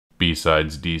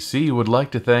BSides DC would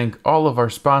like to thank all of our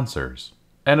sponsors,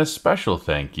 and a special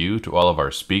thank you to all of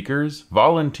our speakers,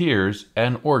 volunteers,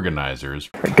 and organizers.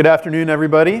 Good afternoon,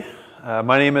 everybody.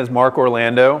 My name is Mark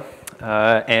Orlando,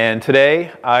 and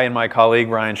today I and my colleague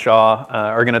Ryan Shaw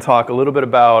are going to talk a little bit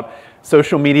about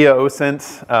social media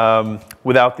OSINT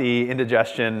without the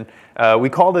indigestion. We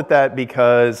called it that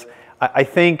because I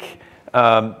think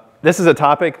this is a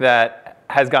topic that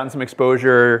has gotten some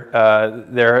exposure.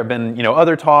 There have been,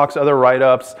 other talks, other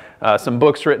write-ups, some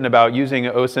books written about using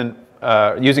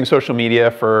OSINT, using social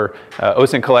media for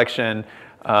OSINT collection.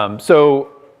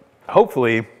 So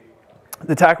hopefully,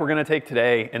 the tack we're going to take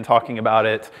today in talking about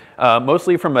it,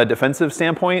 mostly from a defensive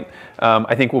standpoint,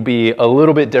 I think will be a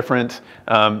little bit different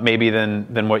maybe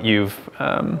than what you've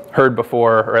heard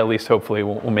before, or at least hopefully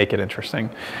will make it interesting.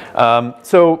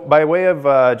 So by way of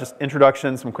just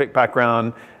introduction, some quick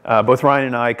background, both Ryan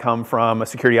and I come from a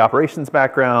security operations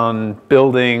background,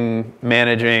 building,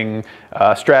 managing,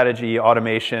 strategy,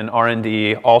 automation,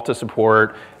 R&D, all to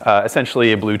support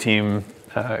essentially a blue team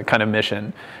kind of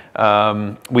mission.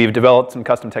 We've developed some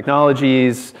custom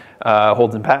technologies,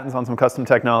 hold some patents on some custom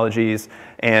technologies,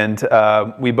 and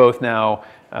we both now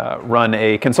run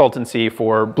a consultancy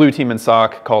for Blue Team and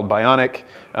SOC called Bionic,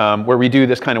 where we do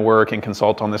this kind of work and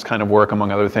consult on this kind of work,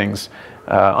 among other things,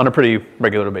 on a pretty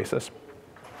regular basis.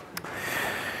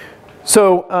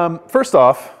 So first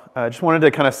off, I just wanted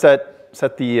to kind of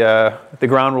set the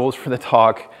ground rules for the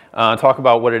talk, talk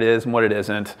about what it is and what it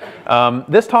isn't.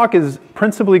 This talk is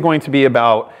principally going to be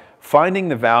about finding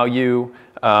the value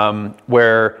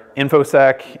where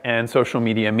InfoSec and social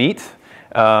media meet.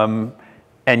 And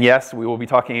yes, we will be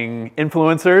talking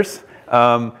influencers.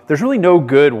 There's really no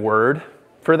good word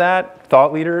for that.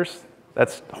 Thought leaders,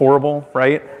 that's horrible,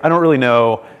 right? I don't really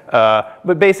know.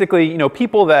 But basically,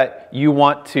 people that you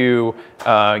want to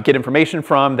get information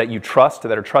from, that you trust,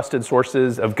 that are trusted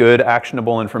sources of good,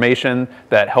 actionable information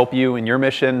that help you in your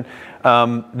mission.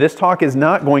 This talk is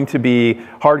not going to be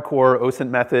hardcore OSINT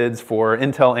methods for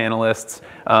Intel analysts.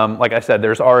 Like I said,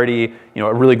 there's already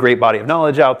a really great body of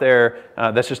knowledge out there.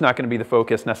 That's just not going to be the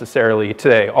focus necessarily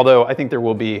today, although I think there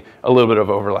will be a little bit of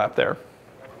overlap there.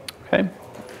 Okay.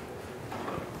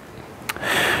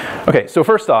 Okay, so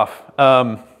first off,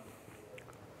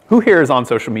 who here is on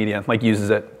social media, like uses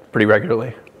it pretty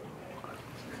regularly?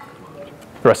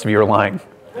 The rest of you are lying.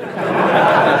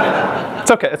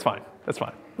 It's okay, it's fine, it's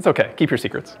fine. It's okay, keep your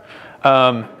secrets.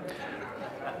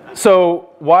 So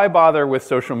why bother with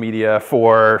social media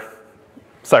for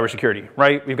cybersecurity,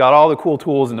 right? We've got all the cool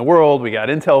tools in the world, we got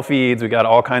Intel feeds, we got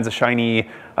all kinds of shiny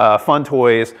fun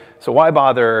toys. So why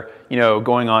bother,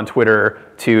 going on Twitter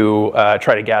to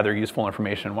try to gather useful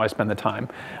information? Why spend the time?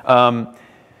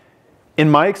 In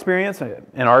my experience,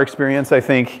 in our experience, I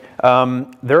think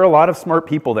there are a lot of smart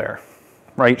people there,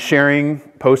 right? Sharing,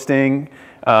 posting.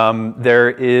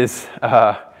 There's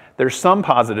some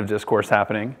positive discourse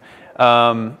happening.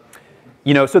 So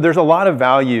there's a lot of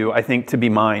value, I think, to be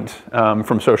mined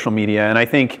from social media. And I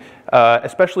think,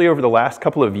 especially over the last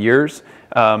couple of years,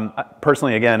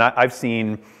 personally, again, I've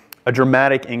seen a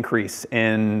dramatic increase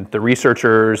in the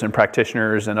researchers and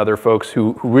practitioners and other folks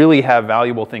who really have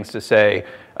valuable things to say,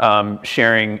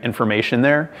 sharing information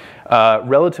there.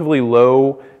 Relatively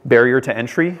low barrier to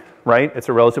entry, right? It's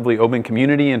a relatively open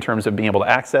community in terms of being able to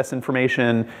access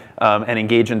information and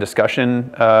engage in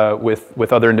discussion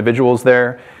with other individuals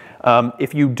there.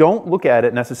 If you don't look at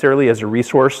it necessarily as a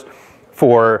resource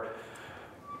for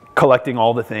collecting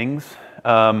all the things,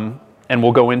 and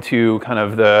we'll go into kind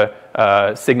of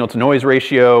the signal to noise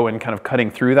ratio and kind of cutting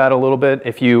through that a little bit.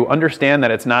 If you understand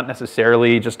that it's not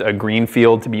necessarily just a green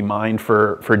field to be mined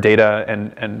for data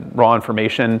and raw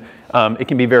information, it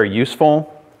can be very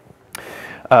useful.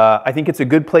 I think it's a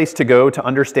good place to go to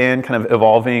understand kind of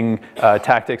evolving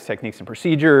tactics, techniques, and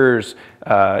procedures,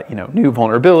 new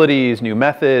vulnerabilities, new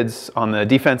methods on the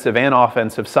defensive and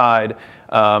offensive side.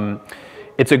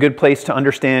 It's a good place to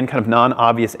understand kind of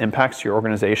non-obvious impacts to your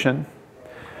organization.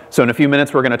 So in a few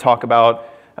minutes, we're going to talk about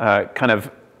kind of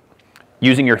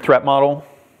using your threat model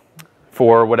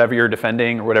for whatever you're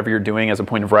defending or whatever you're doing as a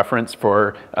point of reference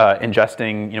for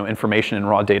ingesting information and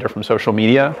raw data from social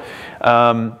media.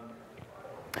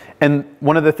 And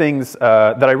one of the things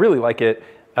that I really like it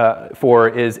for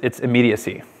is its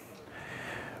immediacy.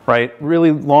 Right?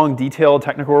 Really long, detailed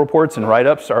technical reports and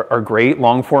write-ups are great.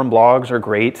 Long-form blogs are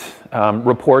great.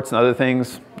 Reports and other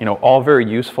things, all very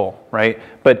useful, right?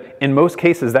 But in most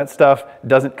cases, that stuff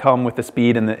doesn't come with the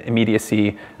speed and the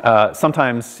immediacy.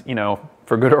 Sometimes,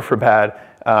 for good or for bad,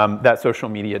 that social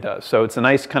media does. So it's a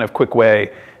nice kind of quick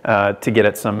way to get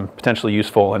at some potentially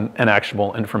useful and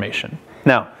actionable information.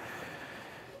 Now,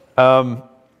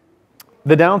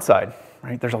 The downside,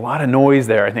 right? There's a lot of noise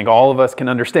there. I think all of us can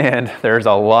understand there's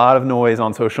a lot of noise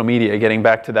on social media, getting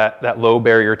back to that low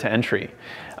barrier to entry.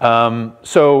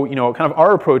 So, kind of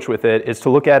our approach with it is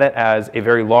to look at it as a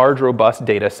very large, robust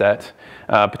data set,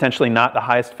 potentially not the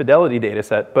highest fidelity data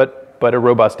set, but a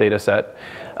robust data set.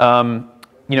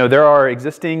 There are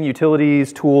existing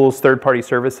utilities, tools, third-party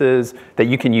services that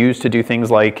you can use to do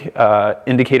things like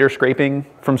indicator scraping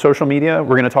from social media.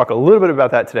 We're going to talk a little bit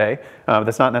about that today.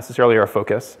 That's not necessarily our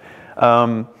focus.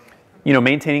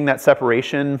 Maintaining that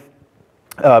separation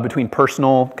between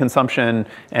personal consumption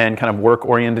and kind of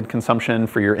work-oriented consumption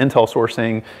for your intel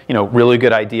sourcing, really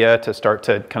good idea to start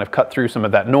to kind of cut through some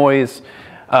of that noise.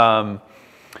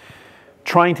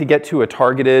 Trying to get to a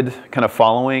targeted kind of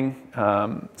following.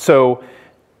 So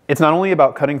it's not only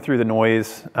about cutting through the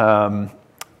noise,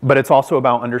 but it's also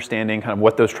about understanding kind of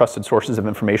what those trusted sources of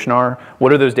information are.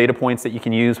 What are those data points that you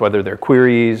can use, whether they're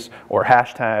queries or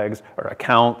hashtags or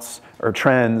accounts or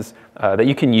trends that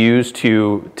you can use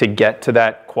to get to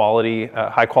that quality,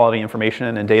 high quality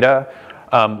information and data.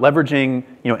 Leveraging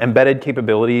embedded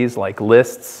capabilities like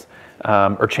lists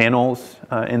or channels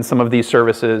in some of these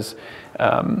services.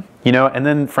 And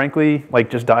then frankly,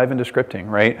 just dive into scripting,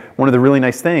 right? One of the really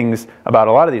nice things about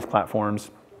a lot of these platforms,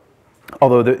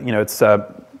 although it's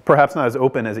perhaps not as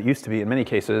open as it used to be in many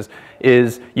cases,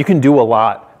 is you can do a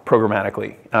lot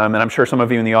programmatically. And I'm sure some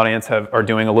of you in the audience are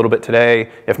doing a little bit today,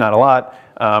 if not a lot,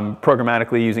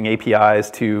 programmatically using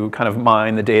APIs to kind of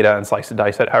mine the data and slice and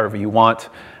dice it however you want.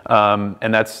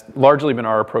 And that's largely been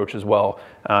our approach as well,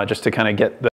 just to kind of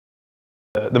get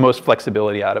the most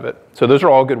flexibility out of it. So those are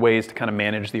all good ways to kind of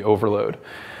manage the overload.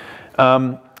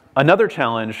 Another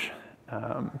challenge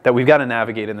that we've got to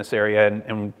navigate in this area,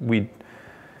 and we'd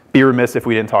be remiss if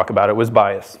we didn't talk about it, was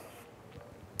bias.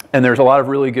 And there's a lot of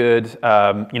really good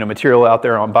material out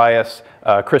there on bias.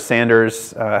 Chris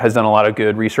Sanders has done a lot of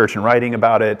good research and writing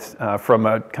about it from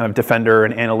a kind of defender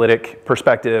and analytic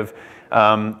perspective.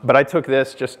 But I took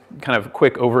this, just kind of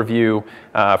quick overview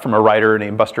from a writer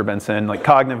named Buster Benson, like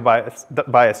cognitive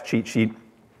bias cheat sheet.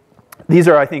 These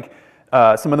are, I think,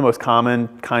 some of the most common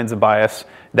kinds of bias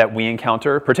that we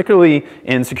encounter, particularly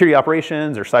in security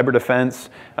operations or cyber defense.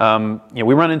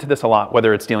 We run into this a lot,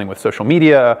 whether it's dealing with social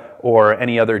media or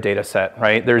any other data set,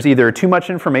 right? There's either too much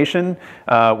information,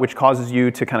 which causes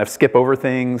you to kind of skip over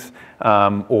things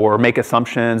or make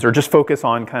assumptions or just focus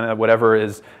on kind of whatever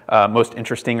is most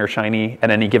interesting or shiny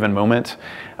at any given moment.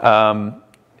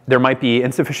 There might be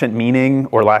insufficient meaning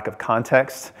or lack of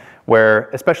context, where,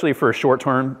 especially for short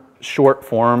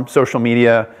form social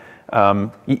media,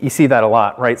 you see that a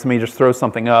lot, right? Somebody just throws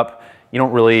something up. You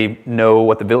don't really know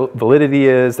what the validity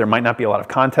is. There might not be a lot of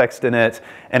context in it.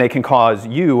 And it can cause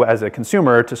you as a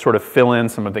consumer to sort of fill in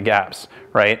some of the gaps,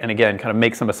 right? And again, kind of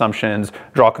make some assumptions,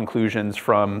 draw conclusions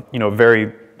from a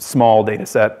very small data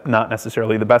set, not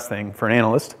necessarily the best thing for an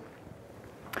analyst.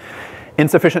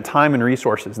 Insufficient time and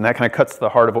resources, and that kind of cuts to the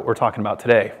heart of what we're talking about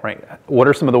today, right? What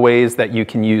are some of the ways that you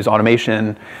can use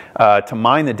automation to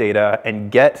mine the data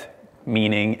and get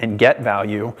meaning and get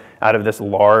value out of this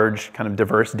large kind of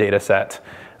diverse data set,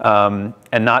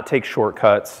 and not take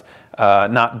shortcuts,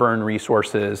 not burn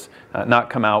resources, not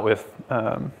come out with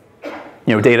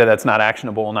data that's not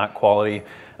actionable, not quality.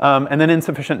 And then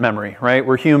insufficient memory, right?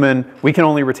 We're human, we can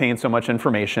only retain so much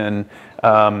information.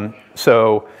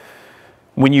 So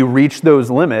when you reach those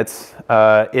limits,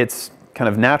 it's kind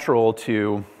of natural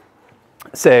to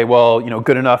say, well,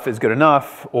 good enough is good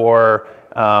enough, or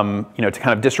to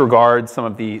kind of disregard some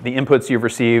of the inputs you've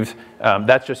received.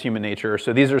 That's just human nature.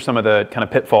 So these are some of the kind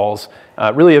of pitfalls,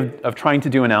 really, of trying to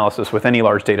do analysis with any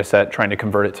large data set, trying to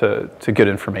convert it to good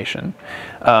information.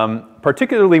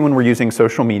 Particularly when we're using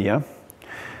social media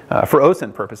for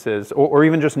OSINT purposes, or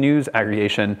even just news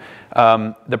aggregation.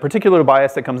 The particular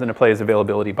bias that comes into play is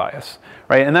availability bias,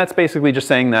 right? And that's basically just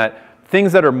saying that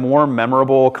things that are more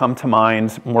memorable come to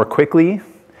mind more quickly,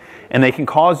 and they can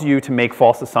cause you to make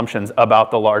false assumptions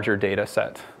about the larger data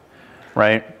set,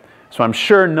 right? So I'm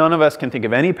sure none of us can think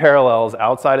of any parallels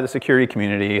outside of the security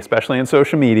community, especially in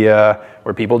social media,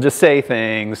 where people just say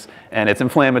things and it's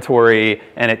inflammatory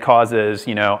and it causes,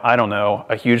 I don't know,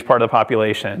 a huge part of the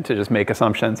population to just make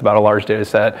assumptions about a large data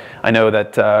set. I know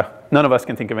that none of us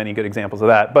can think of any good examples of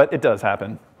that, but it does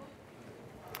happen.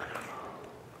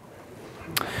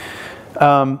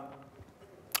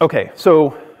 Okay,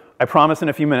 so I promise in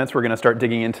a few minutes we're going to start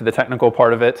digging into the technical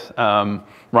part of it.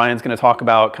 Ryan's going to talk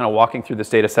about kind of walking through this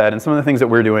data set and some of the things that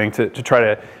we're doing to try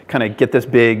to kind of get this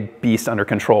big beast under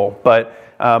control. But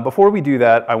before we do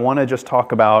that, I want to just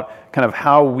talk about kind of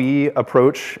how we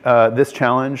approach this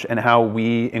challenge and how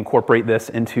we incorporate this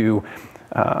into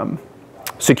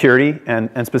security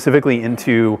and specifically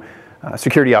into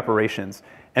security operations.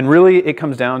 And really, it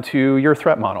comes down to your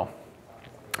threat model.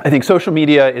 I think social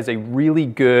media is a really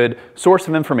good source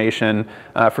of information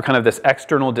for kind of this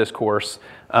external discourse,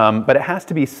 but it has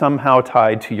to be somehow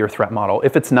tied to your threat model.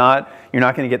 If it's not, you're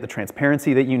not going to get the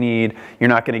transparency that you need. You're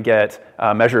not going to get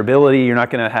measurability. You're not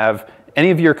going to have any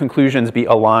of your conclusions be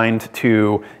aligned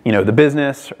to the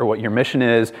business or what your mission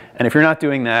is. And if you're not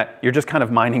doing that, you're just kind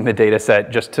of mining the data set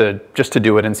just to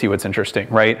do it and see what's interesting,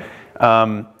 right?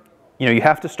 You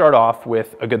have to start off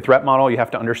with a good threat model. You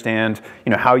have to understand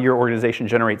how your organization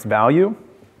generates value,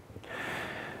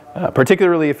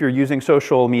 particularly if you're using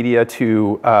social media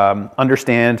to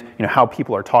understand how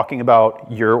people are talking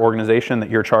about your organization that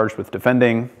you're charged with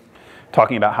defending,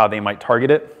 talking about how they might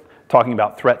target it, talking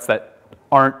about threats that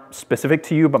aren't specific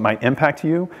to you but might impact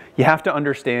you. You have to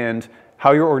understand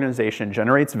how your organization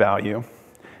generates value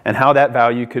and how that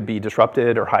value could be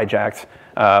disrupted or hijacked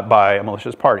by a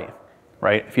malicious party.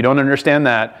 Right? If you don't understand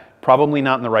that, probably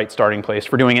not in the right starting place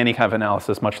for doing any kind of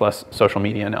analysis, much less social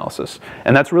media analysis.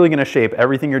 And that's really going to shape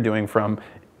everything you're doing, from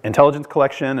intelligence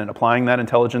collection and applying that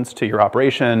intelligence to your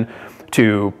operation,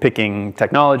 to picking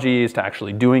technologies, to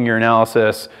actually doing your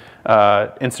analysis,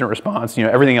 incident response.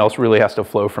 Everything else really has to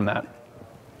flow from that.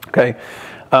 Okay?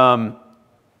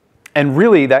 And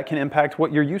really, that can impact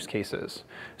what your use case is.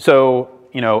 So,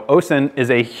 OSINT is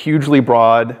a hugely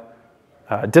broad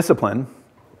discipline.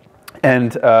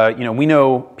 And we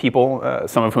know people,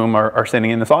 some of whom are sitting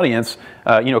in this audience,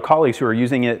 colleagues who are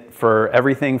using it for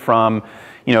everything from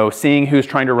seeing who's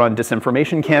trying to run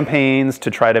disinformation campaigns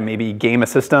to try to maybe game a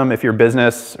system if your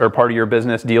business or part of your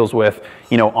business deals with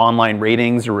online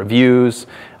ratings or reviews.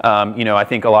 I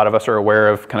think a lot of us are aware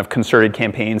of kind of concerted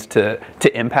campaigns to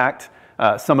impact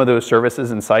some of those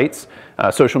services and sites.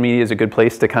 Social media is a good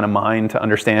place to kind of mine to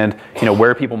understand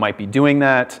where people might be doing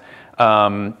that.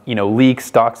 Leaks,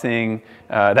 doxing,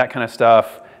 that kind of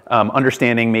stuff.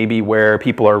 Understanding maybe where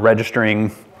people are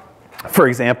registering, for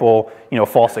example,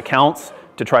 false accounts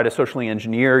to try to socially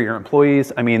engineer your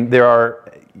employees. I mean, there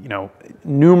are,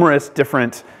 numerous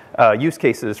different use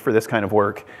cases for this kind of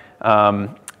work.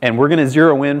 And we're going to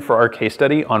zero in for our case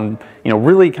study on,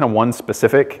 really kind of one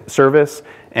specific service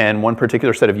and one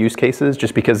particular set of use cases,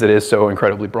 just because it is so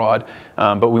incredibly broad.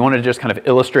 But we wanted to just kind of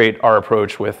illustrate our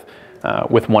approach with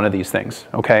one of these things,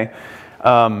 okay?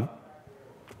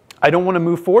 I don't want to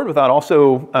move forward without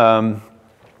also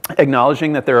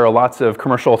acknowledging that there are lots of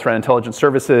commercial threat intelligence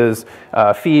services,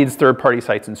 feeds, third-party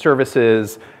sites and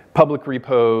services, public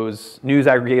repos, news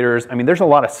aggregators. I mean, there's a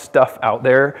lot of stuff out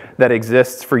there that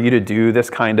exists for you to do this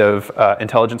kind of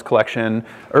intelligence collection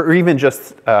or even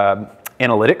just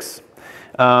analytics.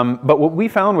 But what we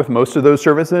found with most of those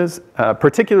services,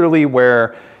 particularly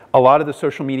where a lot of the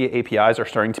social media APIs are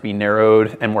starting to be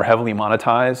narrowed and more heavily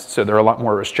monetized, so there are a lot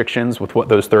more restrictions with what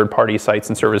those third-party sites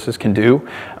and services can do.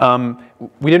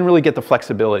 We didn't really get the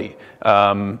flexibility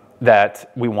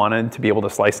that we wanted to be able to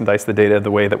slice and dice the data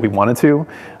the way that we wanted to.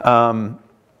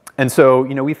 And so,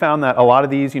 we found that a lot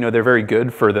of these, they're very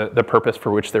good for the purpose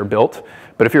for which they're built.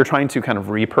 But if you're trying to kind of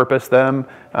repurpose them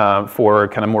for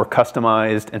kind of more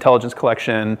customized intelligence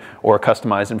collection or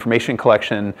customized information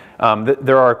collection,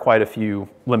 there are quite a few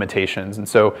limitations. And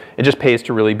so it just pays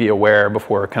to really be aware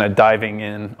before kind of diving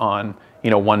in on,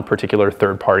 one particular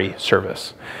third-party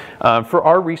service. For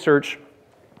our research,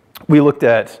 we looked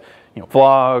at,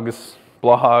 vlogs,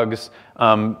 blogs,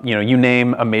 you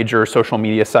name a major social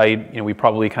media site, we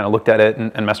probably kind of looked at it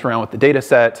and messed around with the data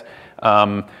set.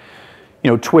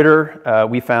 Twitter,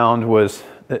 we found, was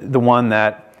the one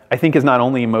that I think is not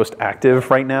only most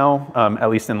active right now, at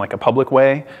least in like a public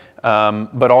way,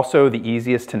 but also the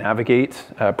easiest to navigate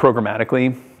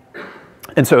programmatically.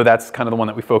 And so that's kind of the one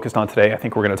that we focused on today. I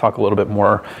think we're going to talk a little bit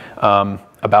more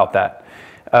about that.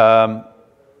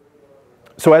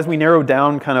 So as we narrowed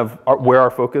down kind of where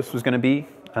our focus was going to be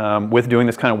with doing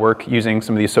this kind of work using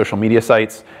some of these social media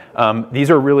sites, these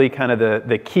are really kind of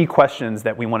the key questions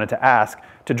that we wanted to ask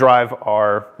to drive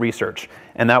our research.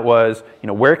 And that was,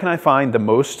 where can I find the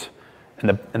most and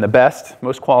the best,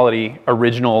 most quality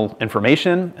original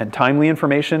information and timely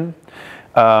information?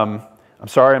 I'm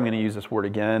sorry, I'm going to use this word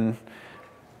again.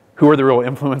 Who are the real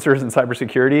influencers in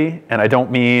cybersecurity? And I don't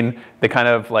mean the kind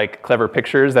of like clever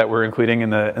pictures that we're including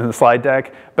in the slide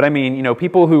deck, but I mean,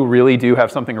 people who really do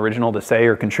have something original to say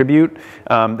or contribute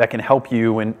that can help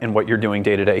you in what you're doing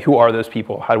day to day. Who are those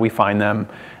people? How do we find them?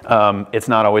 It's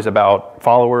not always about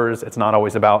followers. It's not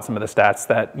always about some of the stats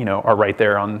that are right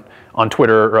there on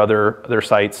Twitter or other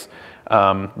sites.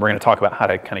 We're going to talk about how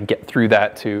to kind of get through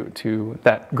that to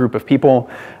that group of people.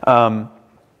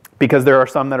 because there are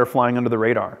some that are flying under the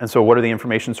radar. And so what are the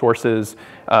information sources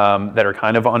that are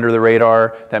kind of under the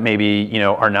radar that maybe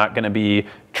are not going to be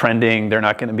trending, they're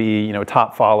not going to be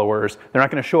top followers, they're not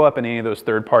going to show up in any of those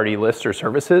third-party lists or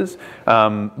services,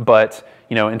 but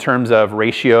in terms of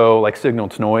ratio, like signal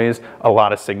to noise, a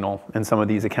lot of signal in some of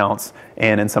these accounts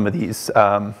and in some of these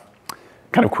kind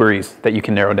of queries that you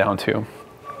can narrow down to.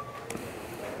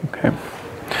 Okay.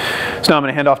 So now I'm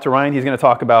going to hand off to Ryan. He's going to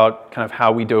talk about kind of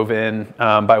how we dove in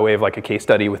by way of like a case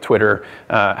study with Twitter,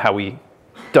 how we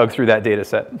dug through that data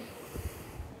set.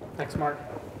 Thanks, Mark.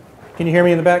 Can you hear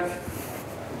me in the back?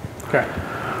 Okay.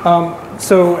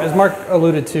 So as Mark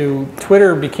alluded to,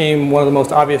 Twitter became one of the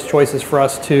most obvious choices for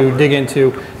us to dig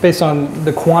into based on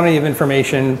the quantity of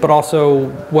information, but also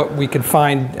what we could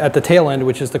find at the tail end,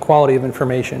 which is the quality of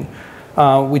information.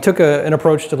 We took an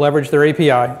approach to leverage their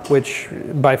API, which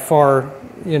by far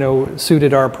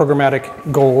suited our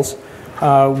programmatic goals.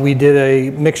 We did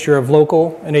a mixture of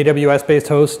local and AWS-based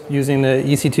hosts using the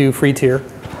EC2 free tier.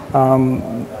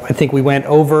 I think we went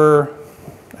over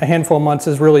a handful of months.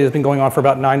 This really has been going on for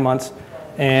about 9 months.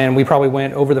 And we probably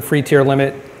went over the free tier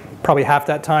limit probably half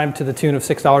that time to the tune of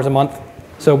 $6 a month.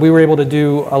 So we were able to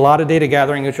do a lot of data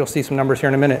gathering, which you'll see some numbers here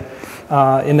in a minute,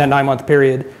 in that 9-month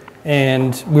period.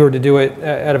 And we were to do it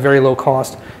at a very low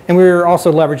cost. And we were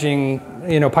also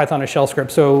leveraging Python as shell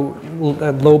script. So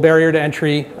low barrier to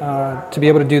entry. To be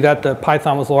able to do that, the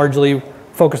Python was largely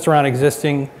focused around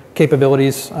existing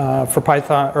capabilities for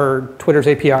Python or Twitter's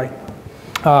API.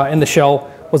 And the shell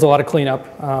was a lot of cleanup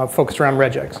focused around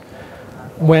regex.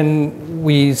 When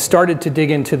we started to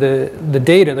dig into the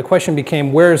data, the question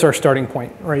became, where is our starting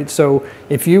point, right? So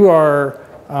if you are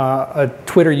a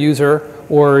Twitter user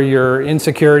or you're in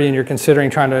security and you're considering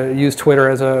trying to use Twitter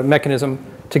as a mechanism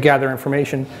to gather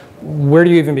information, where do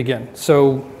you even begin?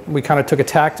 So we kind of took a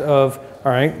tact of,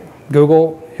 all right,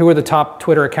 Google, who are the top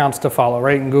Twitter accounts to follow,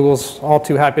 right? And Google's all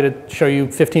too happy to show you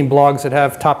 15 blogs that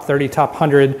have top 30, top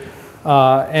 100,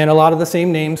 and a lot of the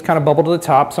same names kind of bubble to the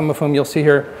top, some of whom you'll see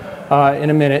here in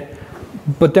a minute.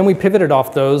 But then we pivoted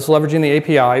off those, leveraging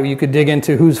the API. You could dig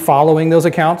into who's following those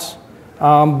accounts.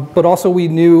 But also we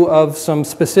knew of some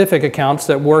specific accounts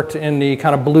that worked in the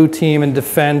kind of blue team and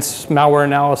defense, malware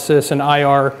analysis, and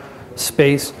IR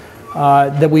space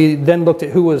that we then looked at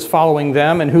who was following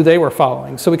them and who they were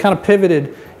following. So we kind of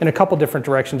pivoted in a couple different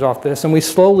directions off this, and we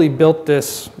slowly built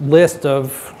this list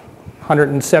of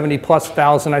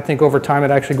 170,000+. I think over time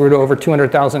it actually grew to over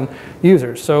 200,000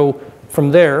 users. So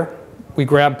from there, we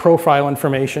grabbed profile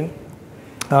information,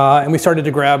 and we started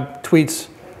to grab tweets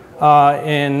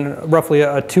in roughly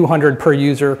a 200 per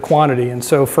user quantity. And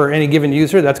so for any given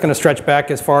user, that's going to stretch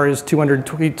back as far as 200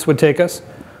 tweets would take us.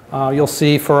 You'll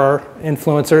see for our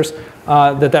influencers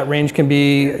that range can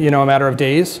be a matter of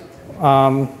days,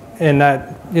 and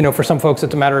that for some folks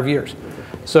it's a matter of years.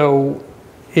 So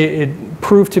it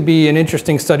proved to be an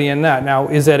interesting study in that. Now,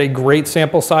 is that a great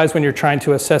sample size when you're trying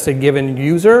to assess a given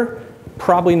user?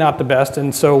 Probably not the best,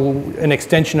 and so an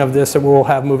extension of this that we'll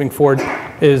have moving forward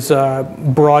is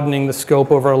broadening the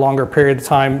scope over a longer period of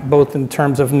time, both in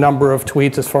terms of number of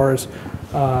tweets as far as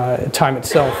time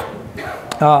itself.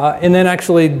 And then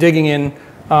actually digging in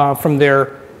from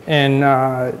there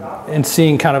and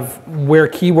seeing kind of where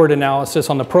keyword analysis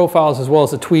on the profiles as well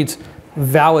as the tweets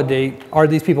validate, are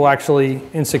these people actually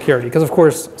in security? Because of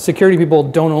course, security people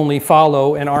don't only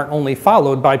follow and aren't only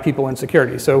followed by people in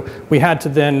security. So we had to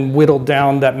then whittle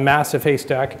down that massive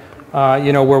haystack,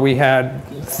 where we had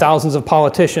thousands of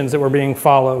politicians that were being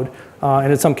followed,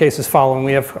 and in some cases following.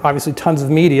 We have obviously tons of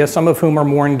media, some of whom are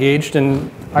more engaged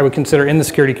and I would consider in the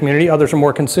security community, others are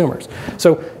more consumers.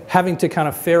 So having to kind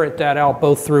of ferret that out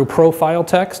both through profile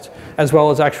text as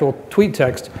well as actual tweet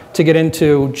text to get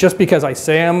into, just because I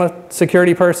say I'm a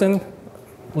security person,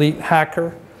 elite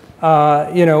hacker,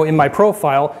 in my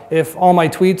profile, if all my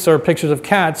tweets are pictures of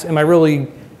cats, am I really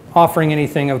offering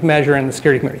anything of measure in the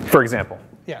security community? For example.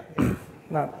 Yeah,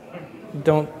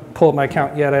 don't pull up my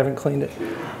account yet, I haven't cleaned it.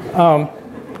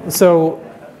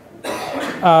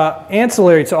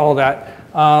 Ancillary to all that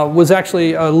was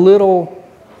actually a little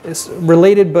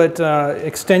related but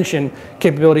extension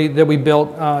capability that we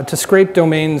built to scrape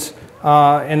domains,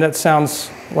 and that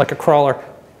sounds like a crawler,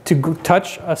 to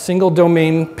touch a single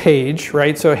domain page,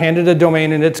 right? So hand it a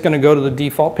domain and it's going to go to the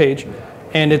default page,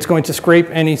 and it's going to scrape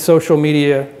any social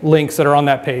media links that are on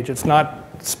that page. It's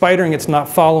not spidering, it's not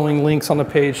following links on the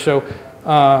page. So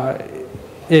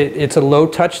it's a low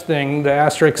touch thing. The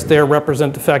asterisks there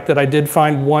represent the fact that I did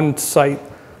find one site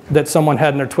that someone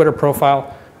had in their Twitter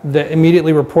profile that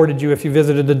immediately reported you if you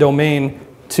visited the domain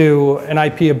to an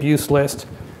IP abuse list.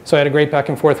 So I had a great back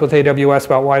and forth with AWS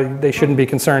about why they shouldn't be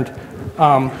concerned.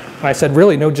 And I said,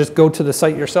 really? No, just go to the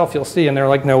site yourself, you'll see. And they're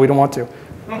like, no, we don't want to.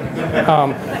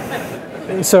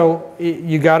 And so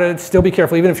you got to still be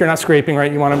careful, even if you're not scraping,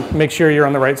 right? You want to make sure you're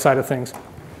on the right side of things.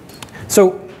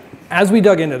 So as we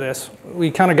dug into this,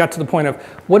 we kind of got to the point of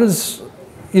what is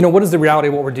the reality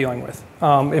of what we're dealing with?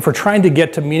 If we're trying to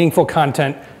get to meaningful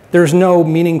content, there's no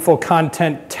meaningful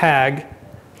content tag,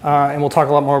 and we'll talk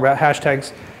a lot more about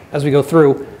hashtags as we go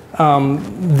through,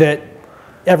 that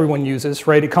everyone uses,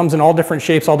 right? It comes in all different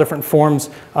shapes, all different forms.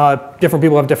 Different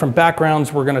people have different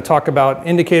backgrounds. We're going to talk about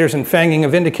indicators and fanging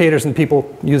of indicators, and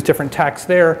people use different tags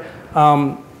there.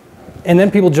 And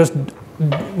then people just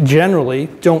generally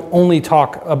don't only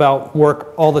talk about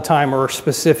work all the time or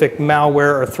specific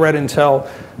malware or threat intel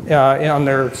on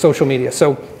their social media.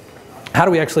 So how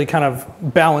do we actually kind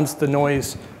of balance the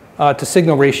noise to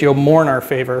signal ratio more in our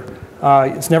favor?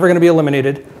 It's never going to be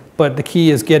eliminated, but the key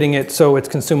is getting it so it's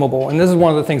consumable. And this is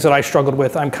one of the things that I struggled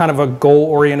with. I'm kind of a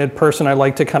goal-oriented person. I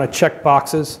like to kind of check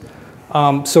boxes.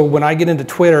 So when I get into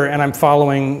Twitter and I'm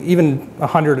following even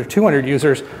 100 or 200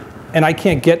 users, and I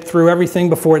can't get through everything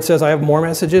before it says I have more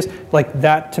messages, like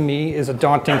that to me is a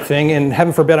daunting thing. And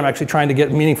heaven forbid I'm actually trying to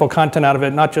get meaningful content out of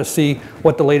it, not just see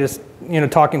what the latest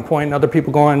talking point and other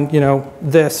people going,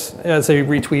 this as a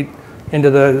retweet into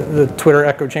the Twitter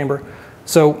echo chamber.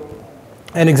 So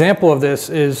an example of this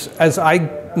is as I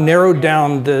narrowed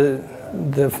down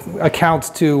the accounts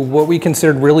to what we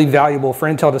considered really valuable for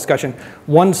intel discussion,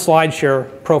 one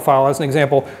SlideShare profile, as an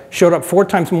example, showed up 4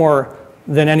 times more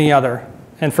than any other.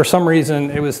 And for some reason,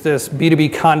 it was this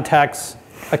B2B contacts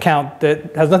account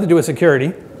that has nothing to do with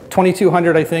security.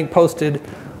 2,200, I think, posted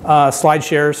slide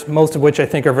shares, most of which I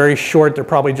think are very short. They're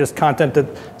probably just content that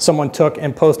someone took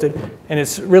and posted. And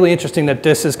it's really interesting that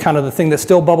this is kind of the thing that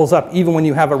still bubbles up even when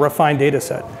you have a refined data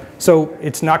set. So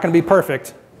it's not going to be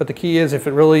perfect, but the key is if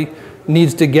it really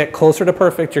needs to get closer to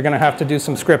perfect, you're going to have to do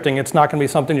some scripting. It's not going to be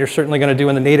something you're certainly going to do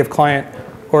in the native client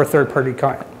or a third-party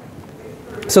client.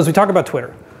 So as we talk about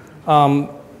Twitter,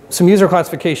 some user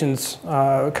classifications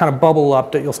kind of bubble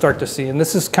up that you'll start to see. And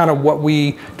this is kind of what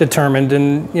we determined.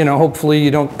 And hopefully you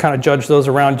don't kind of judge those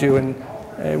around you. And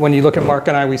when you look at Mark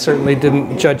and I, we certainly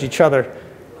didn't judge each other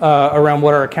around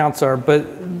what our accounts are. But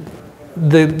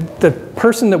the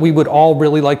person that we would all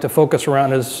really like to focus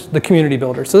around is the community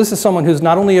builder. So this is someone who's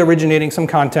not only originating some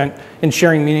content and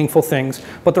sharing meaningful things,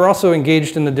 but they're also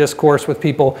engaged in the discourse with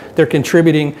people. They're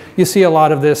contributing. You see a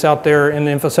lot of this out there in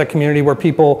the InfoSec community where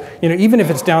people, even if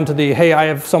it's down to the, hey, I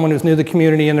have someone who's new to the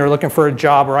community and they're looking for a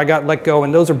job, or I got let go,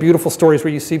 and those are beautiful stories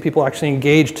where you see people actually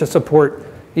engaged to support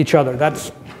each other.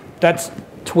 That's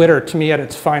Twitter to me at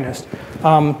its finest.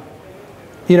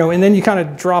 And then you kind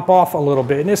of drop off a little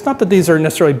bit. And it's not that these are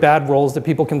necessarily bad roles that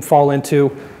people can fall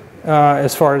into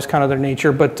as far as kind of their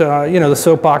nature, but the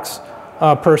soapbox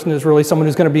person is really someone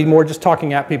who's going to be more just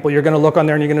talking at people. You're going to look on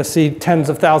there and you're going to see tens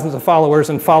of thousands of followers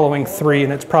and following 3,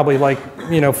 and it's probably like,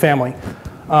 family.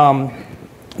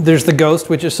 There's the ghost,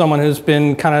 which is someone who's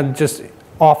been kind of just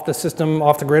off the system,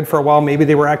 off the grid for a while. Maybe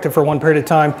they were active for one period of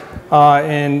time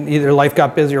and either life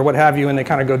got busy or what have you, and they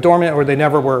kind of go dormant, or they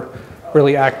never were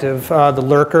really active. The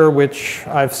lurker, which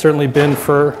I've certainly been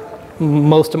for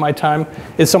most of my time,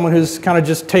 is someone who's kind of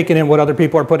just taking in what other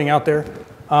people are putting out there.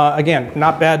 Again,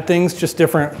 not bad things, just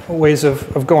different ways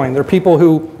of going. There are people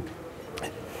who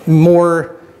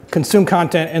more consume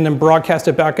content and then broadcast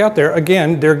it back out there.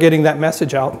 Again, they're getting that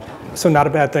message out, so not a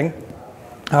bad thing.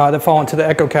 That fall into the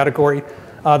echo category.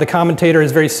 The commentator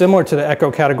is very similar to the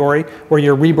echo category, where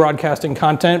you're rebroadcasting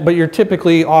content, but you're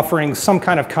typically offering some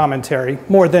kind of commentary,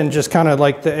 more than just kind of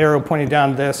like the arrow pointing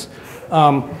down this.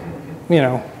 I've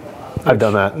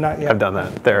done that. I've done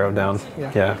that, the arrow down.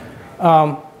 Yeah.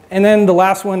 And then the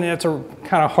last one, that's a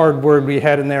kind of hard word we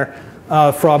had in there,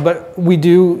 fraud, but we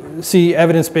do see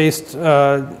evidence-based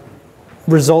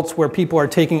results where people are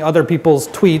taking other people's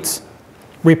tweets,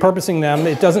 repurposing them.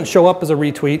 It doesn't show up as a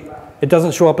retweet. It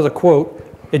doesn't show up as a quote.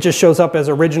 It just shows up as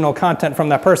original content from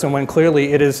that person when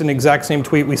clearly it is an exact same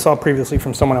tweet we saw previously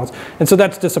from someone else. And so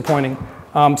that's disappointing.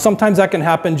 Sometimes that can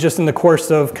happen just in the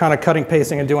course of kind of cutting,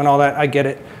 pasting, and doing all that. I get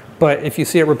it. But if you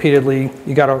see it repeatedly,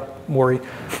 you got to worry.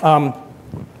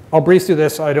 I'll breeze through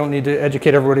this. I don't need to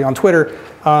educate everybody on Twitter.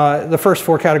 The first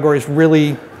 4 categories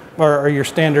really are your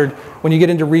standard. When you get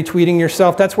into retweeting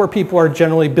yourself, that's where people are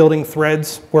generally building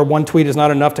threads where one tweet is not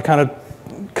enough to kind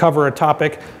of cover a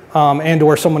topic. And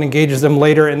or someone engages them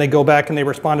later and they go back and they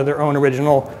respond to their own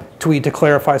original tweet to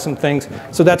clarify some things.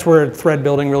 So that's where thread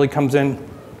building really comes in.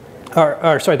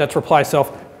 Sorry, that's reply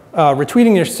self.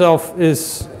 Retweeting yourself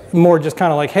is more just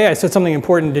kind of like, hey, I said something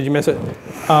important, did you miss it?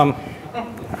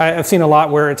 I've seen a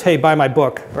lot where it's, hey, buy my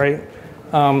book, right?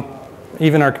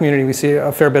 even our community, we see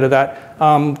a fair bit of that.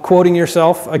 Quoting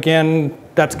yourself, again,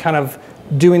 that's kind of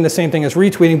doing the same thing as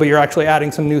retweeting, but you're actually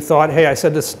adding some new thought. Hey, I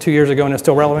said this 2 years ago and it's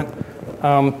still relevant.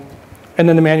 And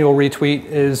then the manual retweet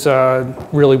is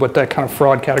really what that kind of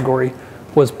fraud category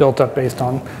was built up based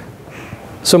on.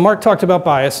 So Mark talked about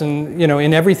bias, and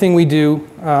in everything we do,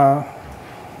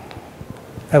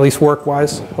 at least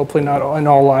work-wise, hopefully not in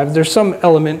all lives, there's some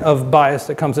element of bias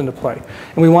that comes into play.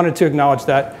 And we wanted to acknowledge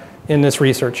that in this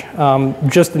research.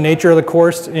 Just the nature of the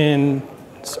course in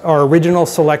our original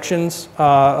selections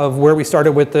of where we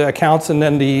started with the accounts and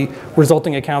then the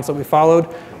resulting accounts that we followed,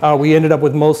 we ended up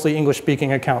with mostly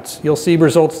English-speaking accounts. You'll see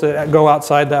results that go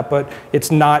outside that, but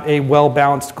it's not a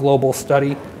well-balanced global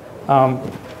study.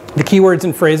 The keywords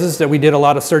and phrases that we did a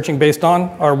lot of searching based on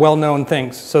are well-known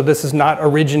things. So this is not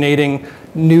originating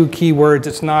new keywords.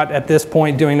 It's not at this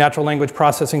point doing natural language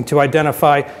processing to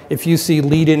identify if you see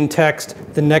lead-in text,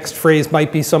 the next phrase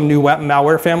might be some new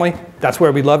malware family. That's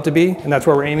where we'd love to be, and that's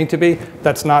where we're aiming to be.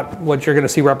 That's not what you're going to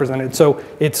see represented. So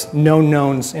it's known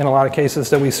knowns in a lot of cases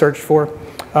that we searched for.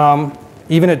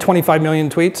 Even at 25 million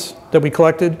tweets that we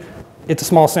collected, it's a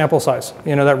small sample size.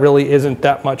 That really isn't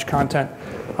that much content.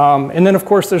 And then, of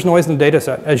course, there's noise in the data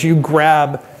set. As you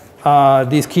grab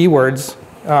these keywords,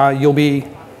 you'll be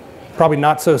probably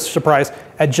not so surprised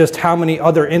at just how many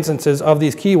other instances of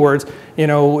these keywords.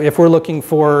 If we're looking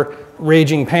for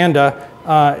raging panda,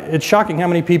 it's shocking how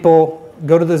many people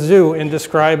go to the zoo and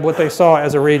describe what they saw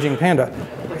as a raging panda.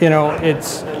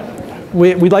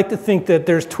 We'd like to think that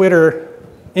there's Twitter,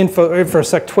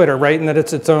 InfoSec Twitter, right, and that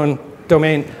it's its own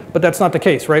domain, but that's not the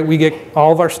case, right?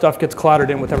 All of our stuff gets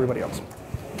clotted in with everybody else.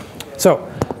 So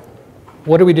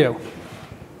what do we do?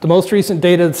 The most recent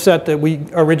data set that we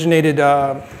originated,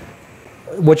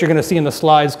 what you're going to see in the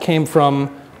slides, came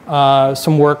from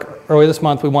some work earlier this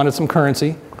month. We wanted some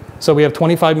currency. So we have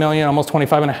 25 million, almost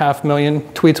 25.5 million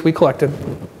tweets we collected,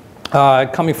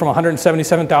 coming from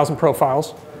 177,000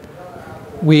 profiles.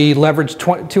 We leveraged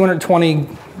 220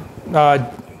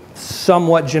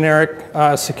 somewhat generic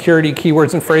security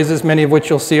keywords and phrases, many of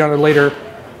which you'll see on a later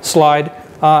slide.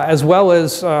 As well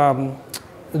as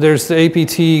there's the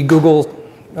APT Google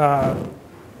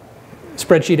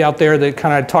spreadsheet out there that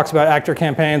kind of talks about actor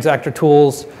campaigns, actor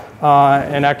tools,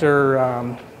 and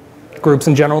actor groups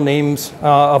and general names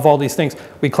of all these things.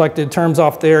 We collected terms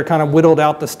off there, kind of whittled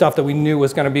out the stuff that we knew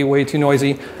was going to be way too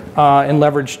noisy, and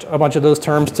leveraged a bunch of those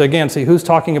terms to, again, see who's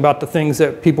talking about the things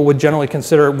that people would generally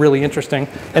consider really interesting.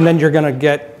 And then you're going to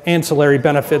get ancillary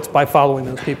benefits by following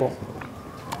those people.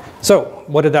 So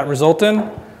what did that result in?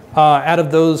 Out of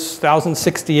those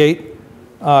 1,068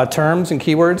 terms and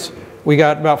keywords, we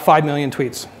got about 5 million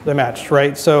tweets that matched,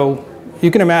 right? So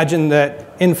you can imagine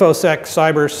that InfoSec,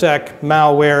 CyberSec,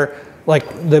 malware,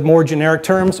 like the more generic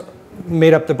terms,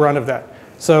 made up the brunt of that.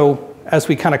 So as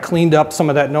we kind of cleaned up some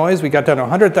of that noise, we got down to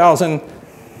 100,000,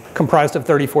 comprised of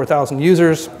 34,000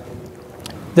 users.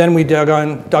 Then we dug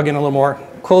in a little more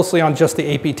closely on just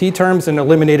the APT terms and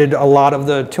eliminated a lot of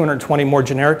the 220 more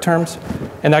generic terms.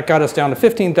 And that got us down to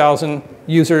 15,000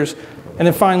 users. And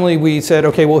then finally we said,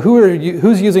 okay, well,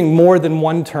 who's using more than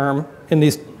one term in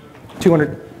these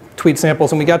 200 tweet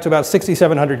samples? And we got to about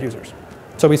 6,700 users.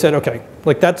 So we said, okay,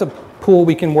 like that's a pool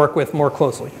we can work with more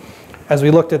closely. As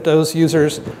we looked at those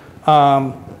users,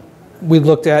 we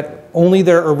looked at only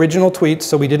their original tweets,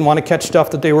 so we didn't want to catch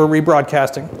stuff that they were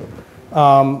rebroadcasting.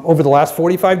 Over the last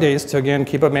 45 days to, again,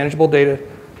 keep a manageable data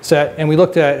set. And we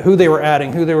looked at who they were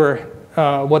adding,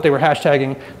 what they were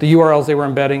hashtagging, the URLs they were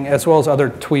embedding, as well as other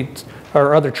tweets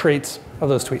or other traits of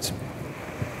those tweets.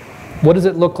 What does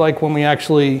it look like when we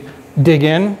actually dig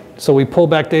in? So we pull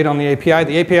back data on the API.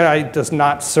 The API does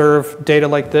not serve data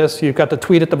like this. You've got the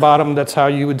tweet at the bottom. That's how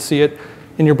you would see it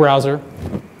in your browser.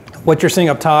 What you're seeing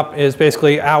up top is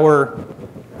basically our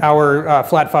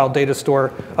flat file data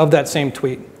store of that same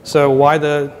tweet. So why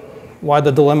the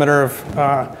delimiter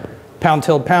of pound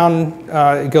tilde pound?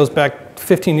 It goes back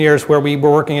 15 years where we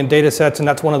were working in data sets, and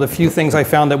that's one of the few things I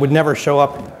found that would never show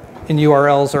up in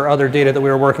URLs or other data that we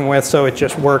were working with, so it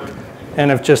just worked,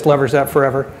 and I've just leveraged that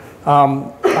forever.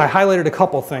 I highlighted a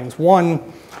couple things.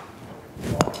 One,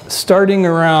 starting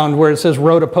around where it says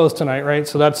wrote a post tonight, right?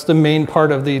 So that's the main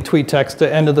part of the tweet text,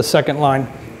 the end of the second line.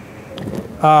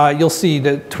 You'll see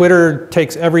that Twitter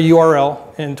takes every URL,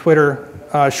 and Twitter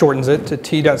shortens it to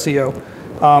t.co.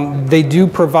 They do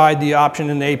provide the option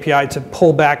in the API to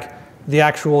pull back the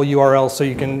actual URLs so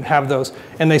you can have those.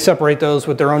 And they separate those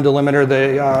with their own delimiter,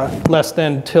 the less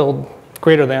than tilde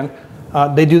greater than.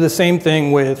 They do the same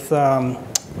thing with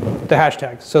the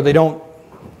hashtags. So they don't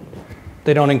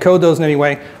encode those in any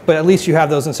way, but at least you have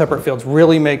those in separate fields.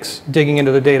 Really makes digging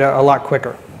into the data a lot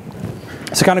quicker.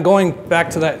 So kind of going back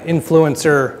to that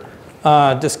influencer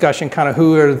discussion, kind of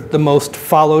who are the most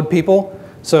followed people.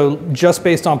 So just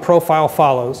based on profile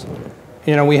follows,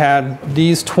 you know, we had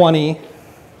these 20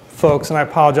 folks, and I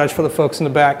apologize for the folks in the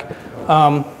back.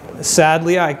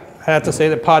 Sadly, I have to say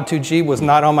that Pod2G was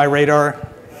not on my radar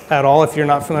at all. If you're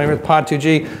not familiar with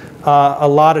Pod2G, a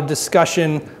lot of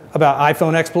discussion about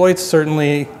iPhone exploits,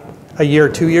 certainly a year or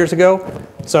 2 years ago.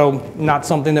 So not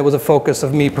something that was a focus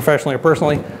of me professionally or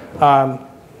personally.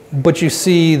 But you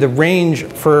see the range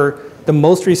for the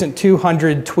most recent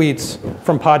 200 tweets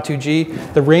from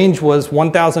Pod2G, the range was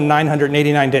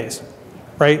 1,989 days,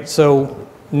 right? So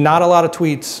not a lot of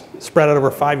tweets spread out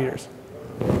over 5 years.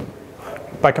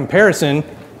 By comparison,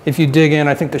 if you dig in,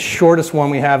 I think the shortest one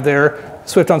we have there,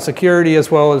 Swift on Security, as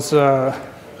well as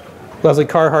Leslie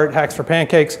Carhart, Hacks for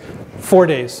Pancakes, 4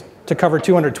 days to cover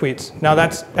 200 tweets. Now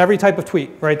that's every type of tweet,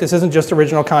 right? This isn't just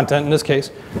original content in this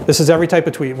case. This is every type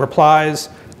of tweet, replies,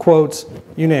 quotes,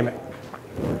 you name it.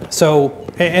 So,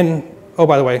 and oh,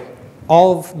 by the way,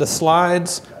 all of the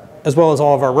slides, as well as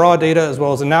all of our raw data, as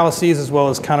well as analyses, as well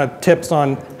as kind of tips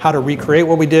on how to recreate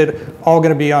what we did, all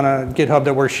going to be on a GitHub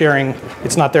that we're sharing.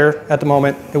 It's not there at the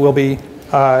moment. It will be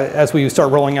as we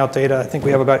start rolling out data. I think we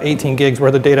have about 18 gigs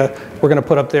worth of data we're going to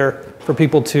put up there for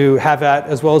people to have at,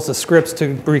 as well as the scripts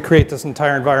to recreate this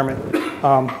entire environment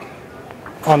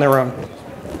on their own.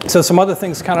 So some other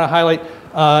things to kind of highlight.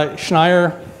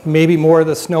 Schneier, maybe more of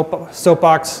the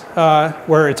soapbox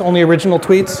where it's only original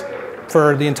tweets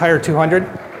for the entire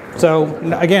 200. So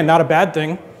again, not a bad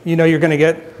thing. You know you're going to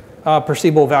get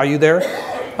perceivable value there.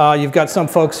 You've got some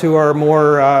folks who are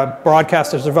more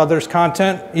broadcasters of others'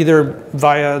 content, either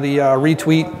via the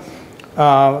retweet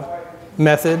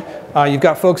method. You've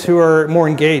got folks who are more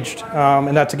engaged,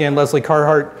 and that's again Leslie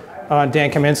Carhart, Dan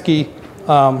Kaminsky,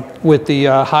 with the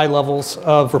high levels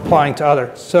of replying to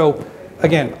others. So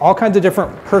again, all kinds of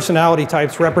different personality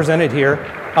types represented here,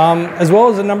 as well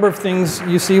as a number of things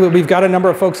you see. We've got a number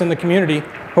of folks in the community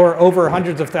who are over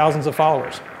hundreds of thousands of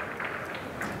followers.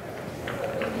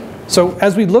 So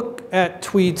as we look at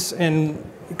tweets and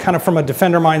kind of from a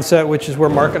defender mindset, which is where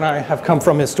Mark and I have come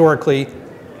from historically,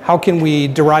 how can we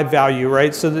derive value,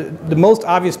 right? So the most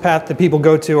obvious path that people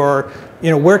go to are, you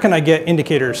know, where can I get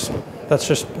indicators? That's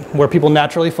just where people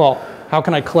naturally fall. How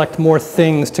can I collect more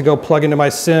things to go plug into my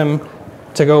SIM,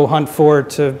 to go hunt for,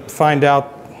 to find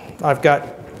out I've got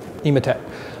Emotet?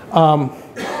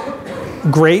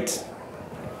 Great.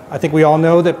 I think we all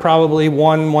know that probably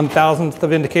 1/1000th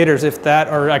of indicators, if that,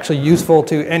 are actually useful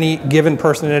to any given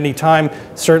person at any time,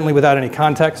 certainly without any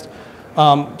context.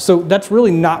 So that's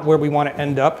really not where we want to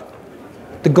end up.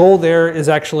 The goal there is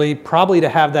actually probably to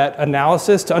have that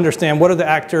analysis to understand what are the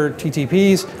actor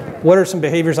TTPs, what are some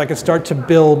behaviors I can start to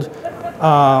build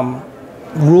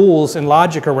rules and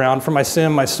logic around for my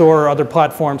SIM, my SOAR, or other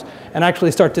platforms, and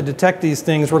actually start to detect these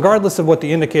things regardless of what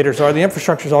the indicators are. The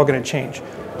infrastructure is all going to change.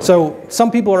 So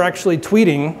some people are actually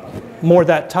tweeting more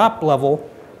that top level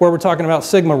where we're talking about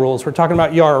Sigma rules, we're talking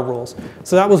about Yara rules.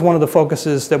 So that was one of the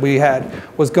focuses that we had,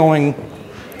 was going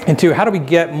into how do we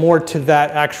get more to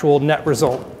that actual net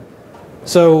result.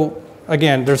 So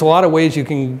again, there's a lot of ways you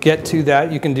can get to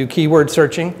that. You can do keyword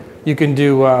searching, you can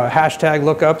do hashtag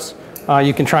lookups,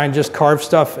 you can try and just carve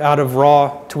stuff out of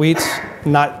raw tweets,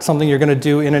 not something you're going to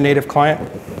do in a native client.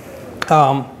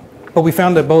 But we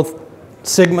found that both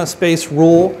Sigma space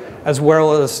rule as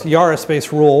well as Yara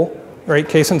space rule, right,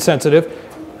 case insensitive,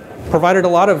 provided a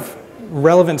lot of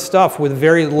relevant stuff with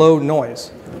very low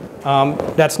noise.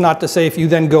 That's not to say if you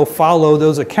then go follow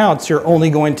those accounts, you're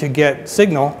only going to get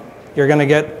signal. You're going to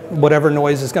get whatever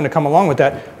noise is going to come along with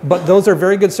that. But those are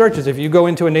very good searches. If you go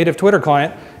into a native Twitter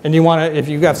client and you want to, if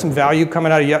you've got some value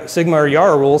coming out of Sigma or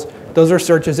Yara rules, those are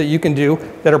searches that you can do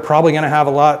that are probably going to have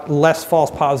a lot less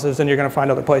false positives than you're going to find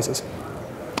other places.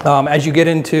 As you get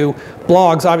into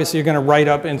blogs, obviously you're going to write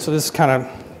up, and so this is kind of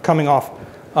coming off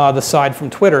the side from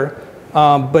Twitter.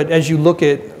 But as you look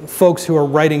at folks who are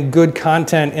writing good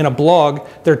content in a blog,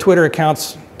 their Twitter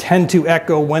accounts tend to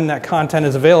echo when that content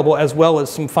is available, as well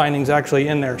as some findings actually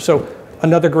in there. So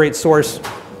another great source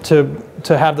to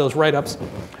have those write-ups,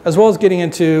 as well as getting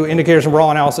into indicators and raw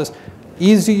analysis.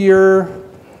 Easier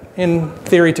in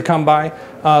theory to come by,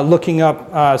 looking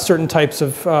up certain types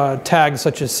of tags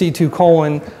such as C2:,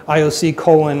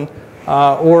 IOC:,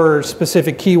 or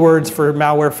specific keywords for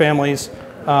malware families.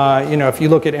 You know, if you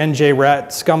look at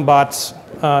NJRat, Scumbot's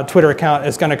Twitter account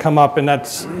is going to come up, and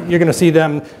that's, you're going to see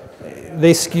them,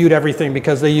 they skewed everything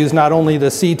because they use not only the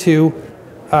C2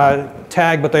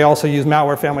 tag, but they also use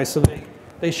malware families, so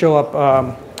they show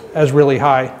up as really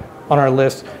high on our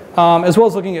list, as well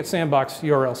as looking at sandbox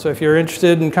URLs. So if you're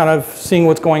interested in kind of seeing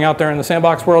what's going out there in the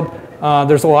sandbox world,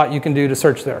 there's a lot you can do to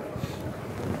search there.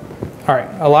 All right,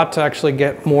 a lot to actually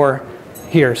get more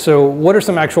here. So what are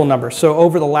some actual numbers? So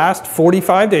over the last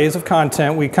 45 days of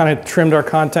content, we kind of trimmed our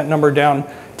content number down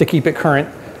to keep it current.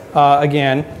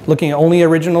 Again, looking at only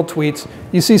original tweets,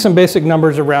 you see some basic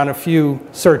numbers around a few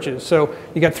searches. So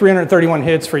you got 331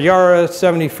 hits for Yara,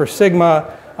 70 for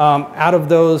Sigma. Out of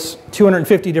those,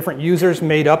 250 different users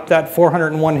made up that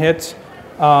 401 hits.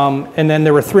 And then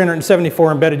there were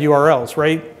 374 embedded URLs,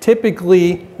 right?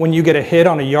 Typically, when you get a hit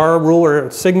on a Yara rule or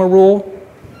a Sigma rule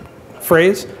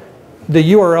phrase,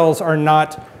 the URLs are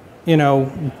not, you know,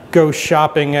 go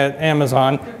shopping at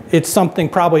Amazon. It's something,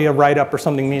 probably a write-up or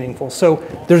something meaningful. So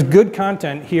there's good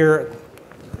content here.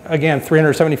 Again,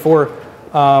 374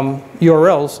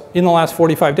 URLs in the last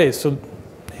 45 days. So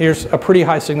here's a pretty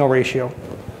high signal ratio.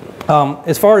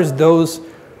 As far as those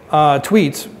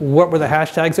tweets, what were the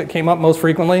hashtags that came up most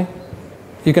frequently?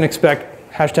 You can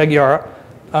expect hashtag Yara,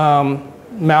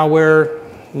 malware,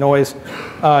 noise,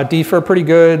 DFIR pretty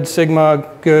good, Sigma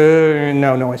good,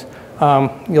 no noise.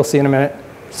 You'll see in a minute.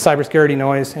 Cybersecurity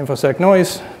noise, InfoSec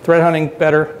noise, threat hunting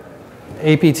better,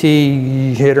 APT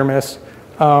hit or miss,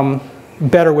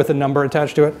 better with a number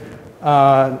attached to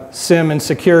it. SIM and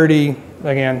security,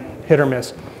 again, hit or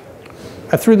miss.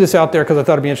 I threw this out there because I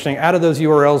thought it'd be interesting. Out of those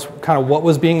URLs, kind of what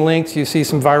was being linked, you see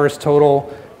some virus total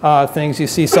things. You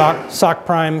see SOC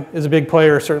Prime is a big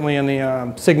player, certainly in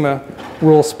the Sigma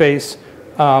rule space.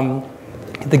 The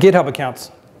GitHub accounts.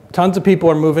 Tons of people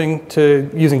are moving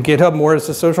to using GitHub more as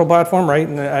a social platform, right?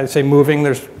 And I say moving,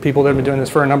 there's people that have been doing this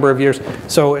for a number of years.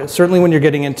 So certainly when you're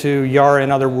getting into Yara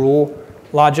and other rule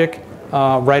logic,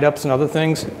 write-ups and other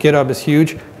things, GitHub is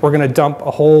huge. We're going to dump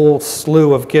a whole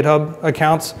slew of GitHub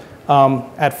accounts.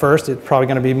 At first, it's probably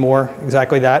going to be more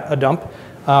exactly that, a dump.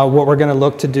 What we're going to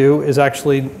look to do is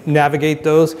actually navigate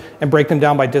those and break them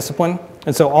down by discipline.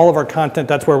 And so all of our content,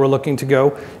 that's where we're looking to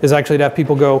go, is actually to have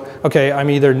people go, okay, I'm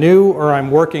either new or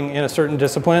I'm working in a certain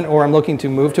discipline or I'm looking to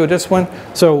move to a discipline.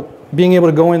 So being able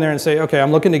to go in there and say, okay,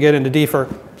 I'm looking to get into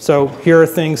DFIR. So here are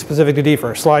things specific to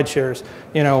DFIR, slide shares,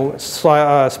 you know,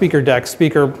 speaker decks,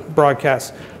 speaker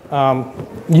broadcasts,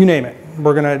 you name it.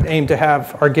 We're going to aim to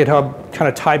have our GitHub kind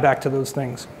of tie back to those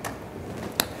things.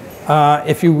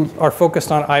 If you are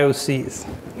focused on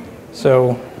IOCs,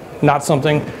 so not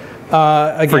something,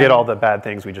 again, forget all the bad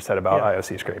things we just said about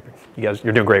IOC scraping. You guys,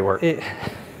 you're doing great work.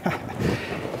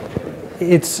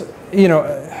 It's, you know,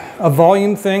 a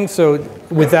volume thing. So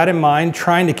with that in mind,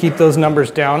 trying to keep those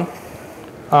numbers down.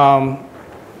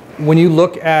 When you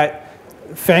look at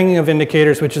fanging of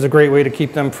indicators, which is a great way to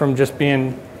keep them from just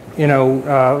being, you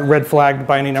know, red flagged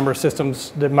by any number of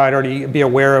systems that might already be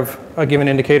aware of a given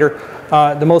indicator.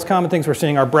 The most common things we're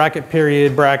seeing are bracket,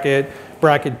 period, bracket,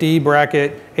 bracket D,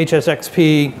 bracket,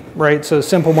 HSXP, right? So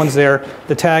simple ones there.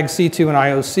 The tag C2 and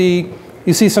IOC.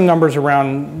 You see some numbers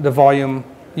around the volume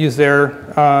used there.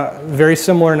 Very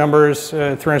similar numbers,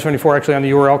 374 actually on the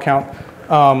URL count.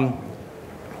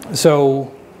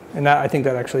 And that, I think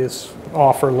that actually is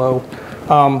off or low.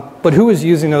 But who is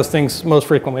using those things most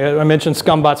frequently? I mentioned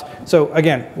scumbots. So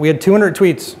again, we had 200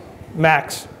 tweets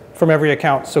max from every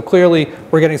account. So clearly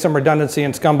we're getting some redundancy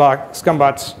in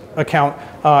scumbots account.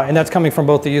 And that's coming from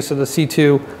both the use of the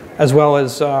C2 as well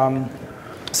as some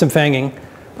fanging.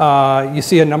 You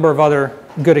see a number of other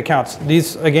good accounts.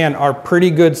 These, again, are pretty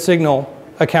good signal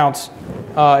accounts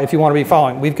if you want to be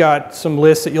following. We've got some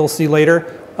lists that you'll see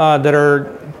later that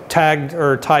are tagged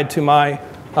or tied to my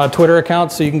Twitter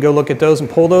account, so you can go look at those and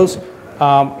pull those.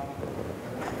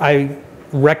 I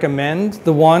recommend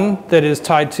the one that is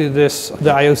tied to this,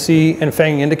 the IOC and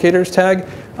fanging indicators tag.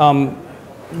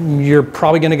 You're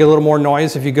probably going to get a little more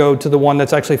noise if you go to the one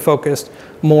that's actually focused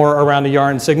more around the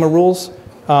Yara and Sigma rules.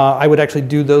 I would actually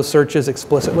do those searches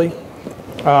explicitly.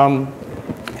 A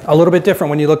little bit different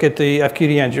when you look at the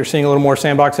FQDNs. You're seeing a little more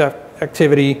sandbox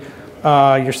activity.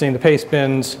 You're seeing the paste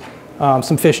bins,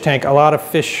 some fish tank, a lot of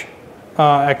fish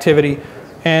activity.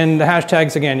 And the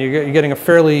hashtags, again, you're getting a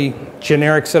fairly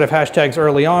generic set of hashtags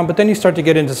early on, but then you start to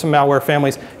get into some malware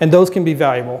families, and those can be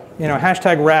valuable. You know,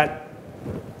 hashtag rat,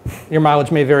 your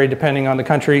mileage may vary depending on the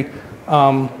country.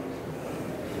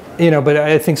 You know, but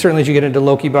I think certainly as you get into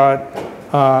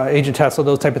Lokibot, Agent Tesla,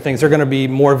 those type of things, they're going to be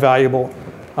more valuable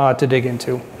to dig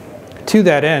into. To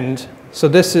that end, so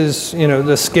this is, you know,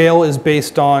 the scale is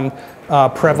based on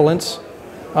prevalence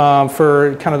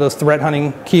for kind of those threat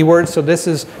hunting keywords. So this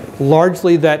is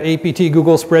largely that APT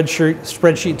Google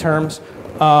spreadsheet terms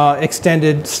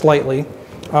extended slightly.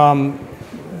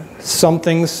 Some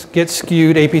things get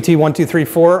skewed. APT 1, 2, 3,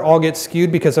 4 all get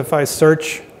skewed because if I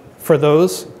search for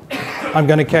those, I'm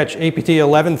going to catch APT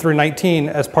 11 through 19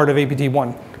 as part of APT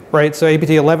 1, right? So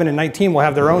APT 11 and 19 will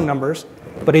have their own numbers,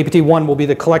 but APT 1 will be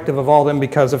the collective of all of them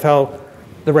because of how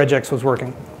the regex was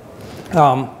working.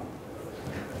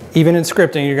 Even in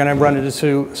scripting, you're going to run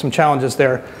into some challenges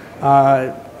there.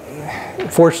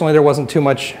 Fortunately, there wasn't too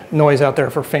much noise out there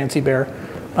for Fancy Bear.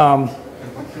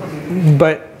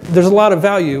 But there's a lot of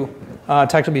value to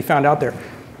actually be found out there.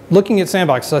 Looking at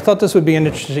sandboxes, I thought this would be an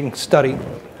interesting study.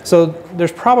 So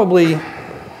there's probably,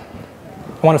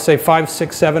 I want to say 5,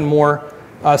 6, 7 more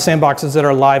sandboxes that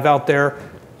are live out there,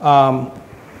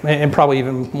 and probably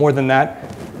even more than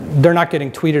that. They're not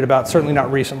getting tweeted about, certainly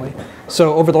not recently.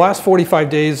 So over the last 45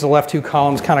 days, the left 2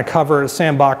 columns kind of cover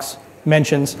sandbox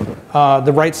mentions.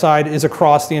 The right side is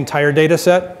across the entire data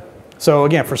set. So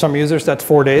again, for some users, that's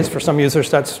 4 days. For some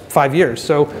users, that's 5 years.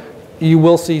 So you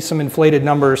will see some inflated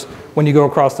numbers when you go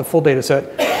across the full data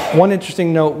set. One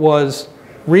interesting note was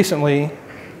recently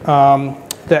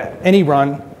that any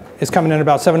run is coming in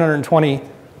about 720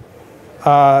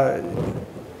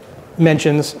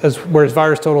 mentions, whereas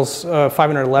VirusTotal's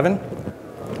 511.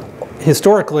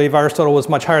 Historically, VirusTotal was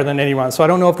much higher than AnyRun. So I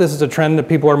don't know if this is a trend that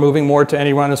people are moving more to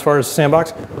AnyRun as far as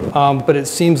sandbox, but it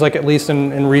seems like at least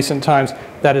in recent times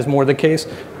that is more the case.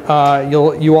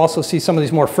 You also see some of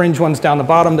these more fringe ones down the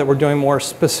bottom that were doing more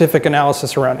specific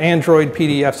analysis around Android,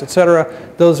 PDFs, et cetera.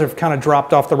 Those have kind of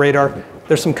dropped off the radar.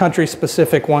 There's some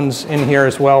country-specific ones in here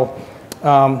as well.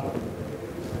 There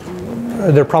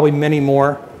are probably many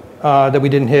more that we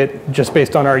didn't hit just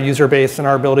based on our user base and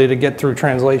our ability to get through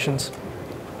translations.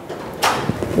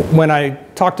 When I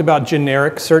talked about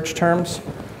generic search terms,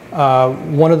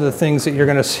 one of the things that you're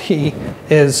going to see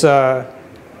is the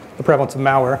prevalence of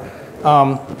malware.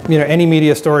 Any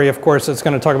media story, of course, that's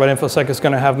going to talk about InfoSec is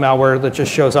going to have malware that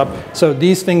just shows up. So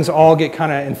these things all get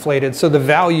kind of inflated. So the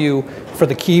value for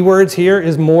the keywords here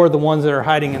is more the ones that are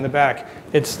hiding in the back.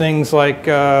 It's things like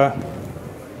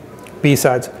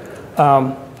BSides,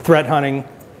 threat hunting,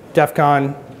 DEF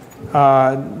CON,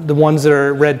 the ones that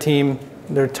are red team.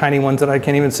 They're tiny ones that I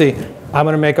can't even see. I'm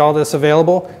going to make all this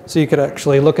available so you could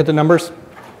actually look at the numbers.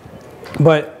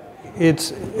 But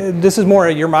this is more,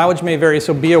 your mileage may vary,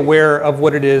 so be aware of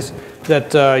what it is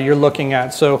that you're looking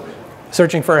at. So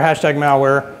searching for a hashtag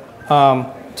malware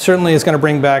certainly is going to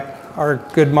bring back our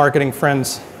good marketing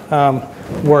friends'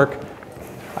 work.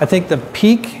 I think the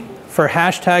peak for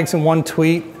hashtags in one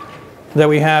tweet that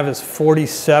we have is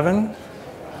 47.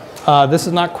 This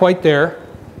is not quite there.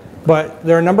 But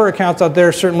there are a number of accounts out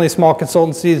there, certainly small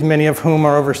consultancies, many of whom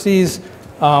are overseas,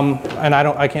 and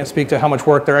I can't speak to how much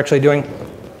work they're actually doing,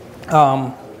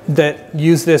 that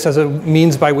use this as a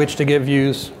means by which to get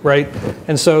views, right?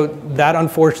 And so that,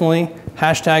 unfortunately,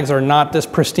 hashtags are not this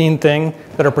pristine thing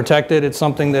that are protected. It's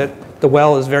something that the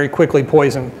well is very quickly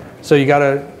poisoned. So you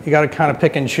gotta kind of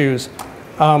pick and choose.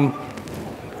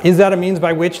 Is that a means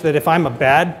by which that if I'm a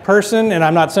bad person, and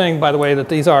I'm not saying, by the way, that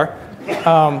these are,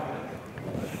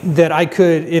 that I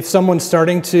could, if someone's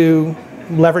starting to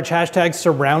leverage hashtags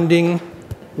surrounding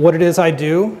what it is I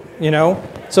do,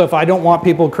 so if I don't want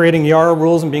people creating Yara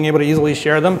rules and being able to easily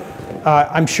share them,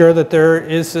 I'm sure that there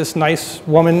is this nice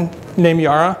woman named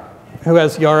Yara who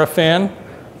has Yara fan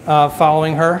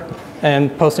following her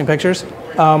and posting pictures.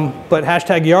 But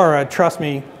hashtag Yara, trust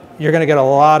me, you're going to get a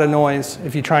lot of noise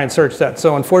if you try and search that.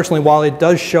 So unfortunately, while it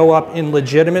does show up in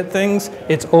legitimate things,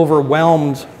 it's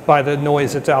overwhelmed by the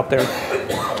noise that's out there.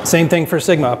 Same thing for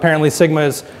Sigma. Apparently Sigma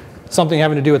is something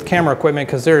having to do with camera equipment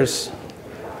because there's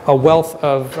a wealth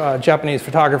of Japanese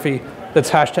photography that's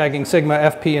hashtagging Sigma,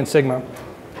 FP, and Sigma.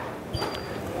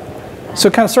 So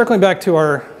kind of circling back to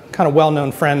our kind of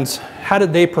well-known friends, how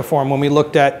did they perform when we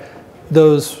looked at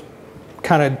those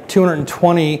kind of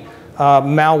 220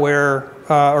 malware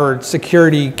or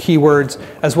security keywords,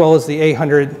 as well as the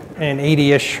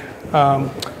 880-ish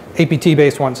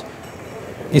APT-based ones?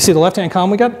 You see the left-hand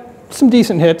column, we got some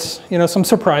decent hits, some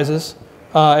surprises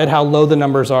at how low the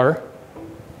numbers are.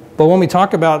 But when we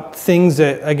talk about things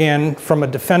that, again, from a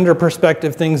defender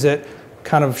perspective, things that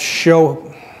kind of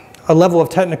show a level of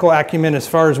technical acumen as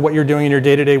far as what you're doing in your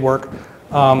day-to-day work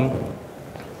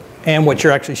and what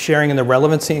you're actually sharing in the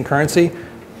relevancy and currency,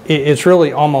 it's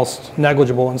really almost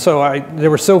negligible. And so there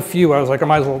were so few, I was like, I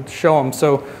might as well show them.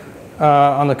 So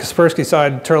on the Kaspersky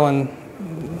side, Turlin,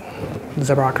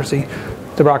 Zebrocracy,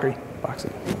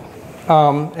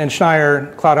 and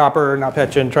Schneier, CloudHopper,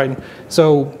 NotPetya, and Triton.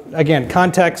 So again,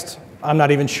 context, I'm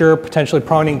not even sure, potentially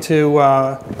pointing to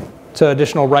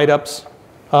additional write-ups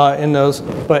in those,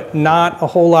 but not a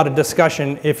whole lot of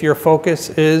discussion if your focus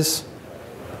is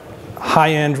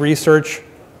high-end research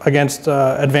against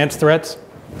advanced threats.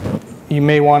 You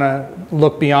may want to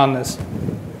look beyond this.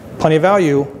 plenty of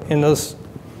value in those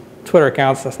Twitter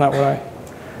accounts. That's not what I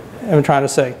am trying to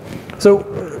say. So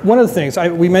one of the things,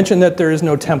 we mentioned that there is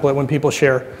no template when people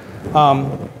share.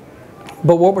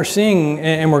 But what we're seeing,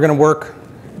 and we're going to work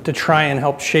to try and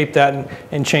help shape that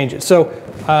and change it. So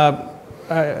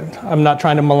I'm not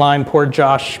trying to malign poor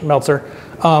Josh Meltzer.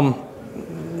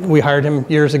 We hired him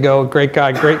years ago, great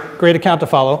guy, great account to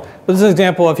follow. But this is an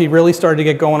example of he really started to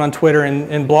get going on Twitter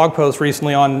and blog posts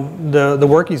recently on the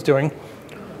work he's doing.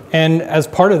 And as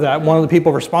part of that, one of the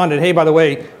people responded, hey, by the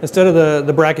way, instead of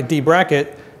the bracket D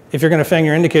bracket, if you're going to fang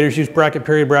your indicators, use bracket,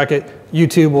 period, bracket.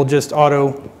 YouTube will just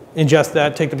auto ingest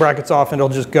that, take the brackets off, and it'll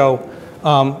just go.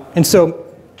 And so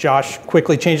Josh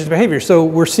quickly changed his behavior. So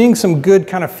we're seeing some good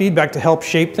kind of feedback to help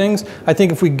shape things. I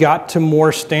think if we got to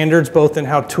more standards, both in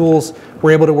how tools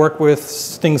were able to work with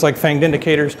things like fanged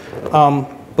indicators,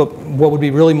 but what would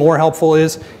be really more helpful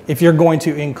is if you're going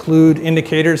to include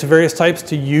indicators of various types,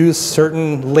 to use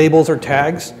certain labels or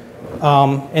tags,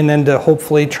 and then to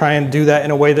hopefully try and do that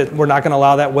in a way that we're not going to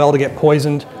allow that well to get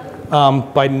poisoned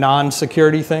by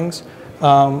non-security things.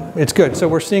 It's good. So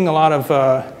we're seeing a lot of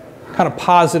kind of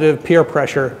positive peer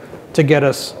pressure to get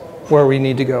us where we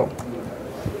need to go.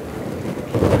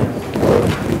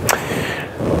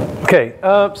 Okay,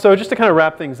 so just to kind of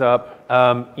wrap things up,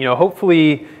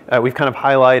 hopefully we've kind of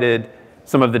highlighted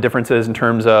some of the differences in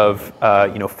terms of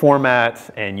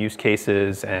format and use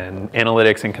cases and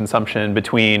analytics and consumption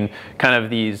between kind of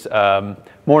these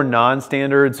more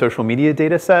non-standard social media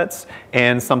data sets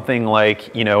and something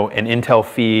like an Intel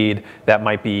feed that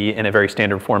might be in a very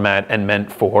standard format and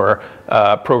meant for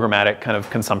programmatic kind of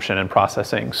consumption and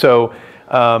processing. So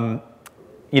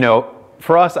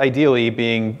for us, ideally,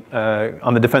 being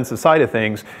on the defensive side of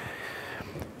things,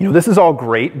 this is all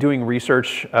great. Doing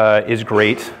research is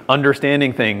great.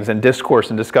 Understanding things and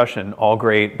discourse and discussion, all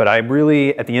great. But I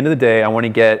really, at the end of the day, I want to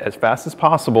get as fast as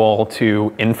possible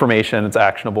to information that's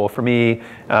actionable for me,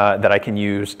 that I can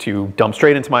use to dump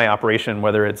straight into my operation,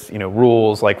 whether it's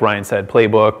rules, like Ryan said,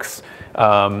 playbooks,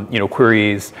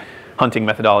 queries, hunting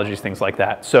methodologies, things like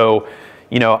that. So,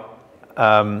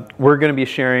 we're going to be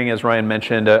sharing, as Ryan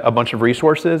mentioned, a bunch of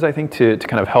resources, I think, to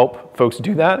kind of help folks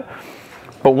do that.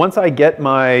 But once I get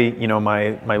my,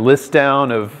 my list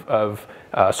down of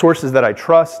sources that I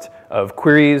trust, of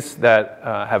queries that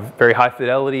have very high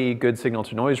fidelity, good signal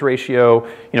to noise ratio,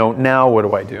 now what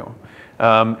do I do?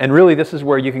 And really, this is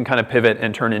where you can kind of pivot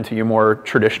and turn into your more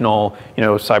traditional,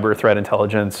 cyber threat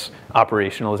intelligence,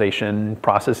 operationalization,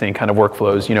 processing kind of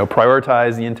workflows.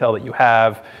 Prioritize the intel that you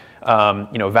have,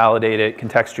 validate it,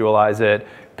 contextualize it,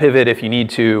 pivot if you need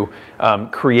to,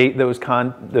 create those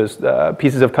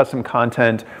pieces of custom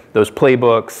content, those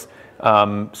playbooks,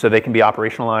 so they can be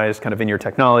operationalized kind of in your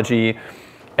technology.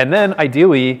 And then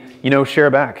ideally, share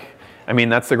back. I mean,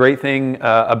 that's the great thing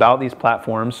about these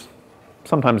platforms.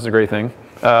 Sometimes it's a great thing.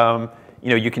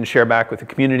 You can share back with the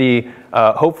community.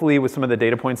 Hopefully, with some of the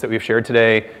data points that we've shared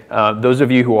today, those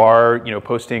of you who are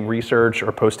posting research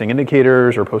or posting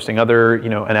indicators or posting other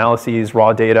analyses,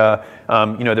 raw data,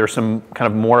 there's some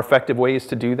kind of more effective ways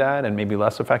to do that and maybe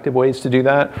less effective ways to do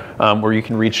that, where you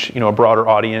can reach a broader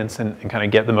audience and kind of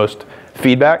get the most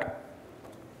feedback.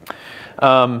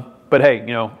 But hey,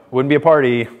 wouldn't be a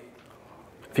party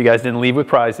if you guys didn't leave with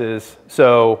prizes.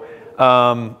 So.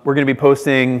 We're going to be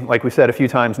posting, like we said a few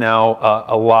times now,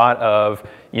 a lot of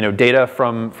data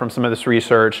from some of this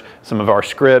research, some of our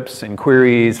scripts and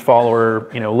queries, follower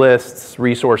lists,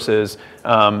 resources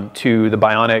to the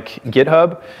Bionic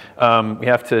GitHub. We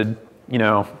have to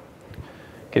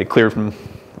get it cleared from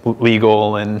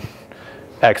legal and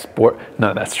export.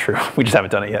 No, that's true. We just haven't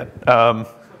done it yet.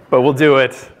 But we'll do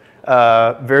it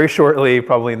very shortly,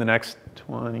 probably in the next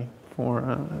 24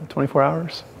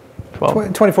 hours.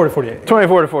 24 to 48.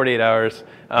 24 to 48 hours.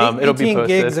 It'll be posted. 18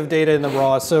 gigs of data in the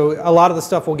raw. So a lot of the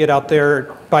stuff will get out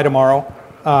there by tomorrow.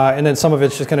 And then some of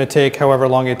it's just going to take however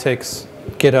long it takes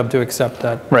GitHub to accept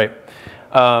that. Right.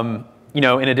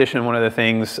 In addition, one of the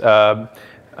things on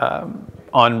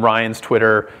Ryan's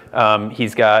Twitter,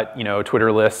 he's got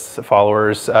Twitter lists,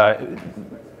 followers,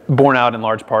 born out in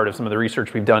large part of some of the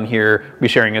research we've done here. We'll be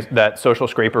sharing that social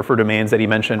scraper for domains that he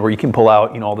mentioned, where you can pull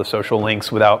out all the social links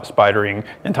without spidering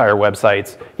entire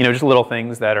websites. Just little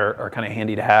things that are kind of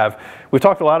handy to have. We've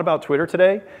talked a lot about Twitter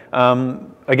today.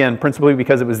 Again, principally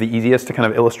because it was the easiest to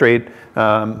kind of illustrate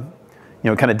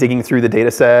kind of digging through the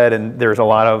data set, and there's a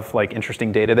lot of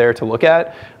interesting data there to look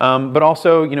at. But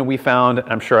also, we found,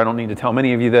 I'm sure I don't need to tell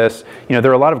many of you this, there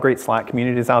are a lot of great Slack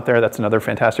communities out there. That's another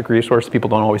fantastic resource people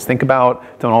don't always think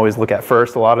about, don't always look at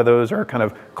first. A lot of those are kind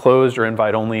of closed or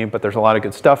invite only, but there's a lot of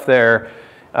good stuff there.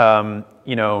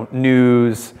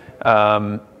 News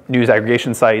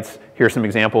aggregation sites. here's some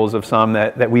examples of some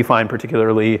that we find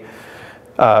particularly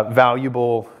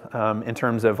valuable in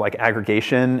terms of like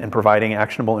aggregation and providing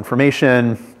actionable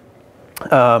information.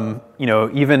 You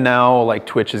know, even now, like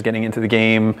Twitch is getting into the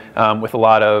game with a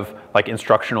lot of like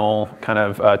instructional kind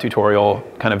of tutorial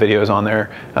kind of videos on there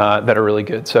that are really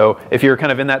good. So if you're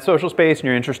kind of in that social space and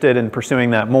you're interested in pursuing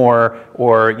that more,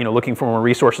 or you know, looking for more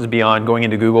resources beyond going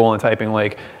into Google and typing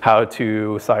like how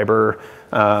to cyber,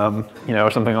 you know,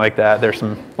 or something like that, there's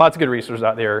lots of good resources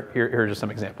out there. Here are just some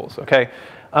examples. Okay.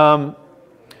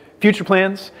 Future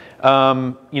plans,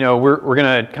 you know, we're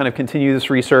going to kind of continue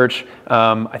this research.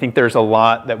 I think there's a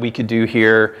lot that we could do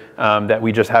here that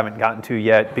we just haven't gotten to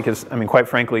yet because, I mean, quite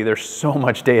frankly, there's so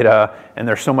much data and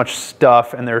there's so much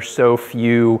stuff and there's so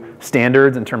few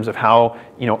standards in terms of how,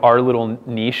 you know, our little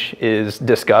niche is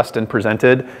discussed and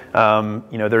presented.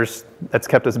 You know, that's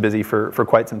kept us busy for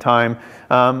quite some time.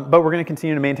 But we're going to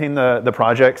continue to maintain the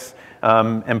projects.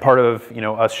 And part of, you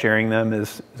know, us sharing them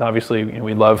is obviously, you know,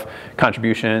 we love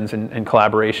contributions and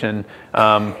collaboration,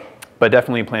 but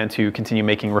definitely plan to continue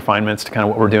making refinements to kind of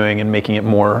what we're doing and making it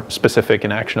more specific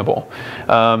and actionable.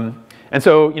 And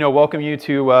so, you know, welcome you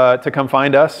to come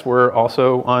find us. We're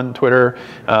also on Twitter.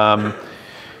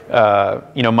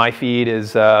 You know, my feed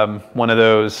is one of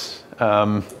those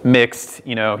mixed,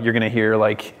 you know, you're going to hear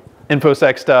like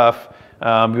InfoSec stuff. Be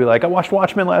like, I watched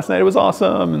Watchmen last night, it was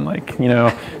awesome, and like, you know,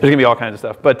 there's gonna be all kinds of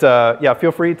stuff. But yeah,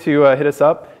 feel free to hit us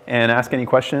up and ask any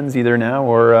questions either now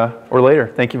or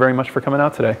later. Thank you very much for coming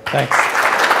out today. Thanks.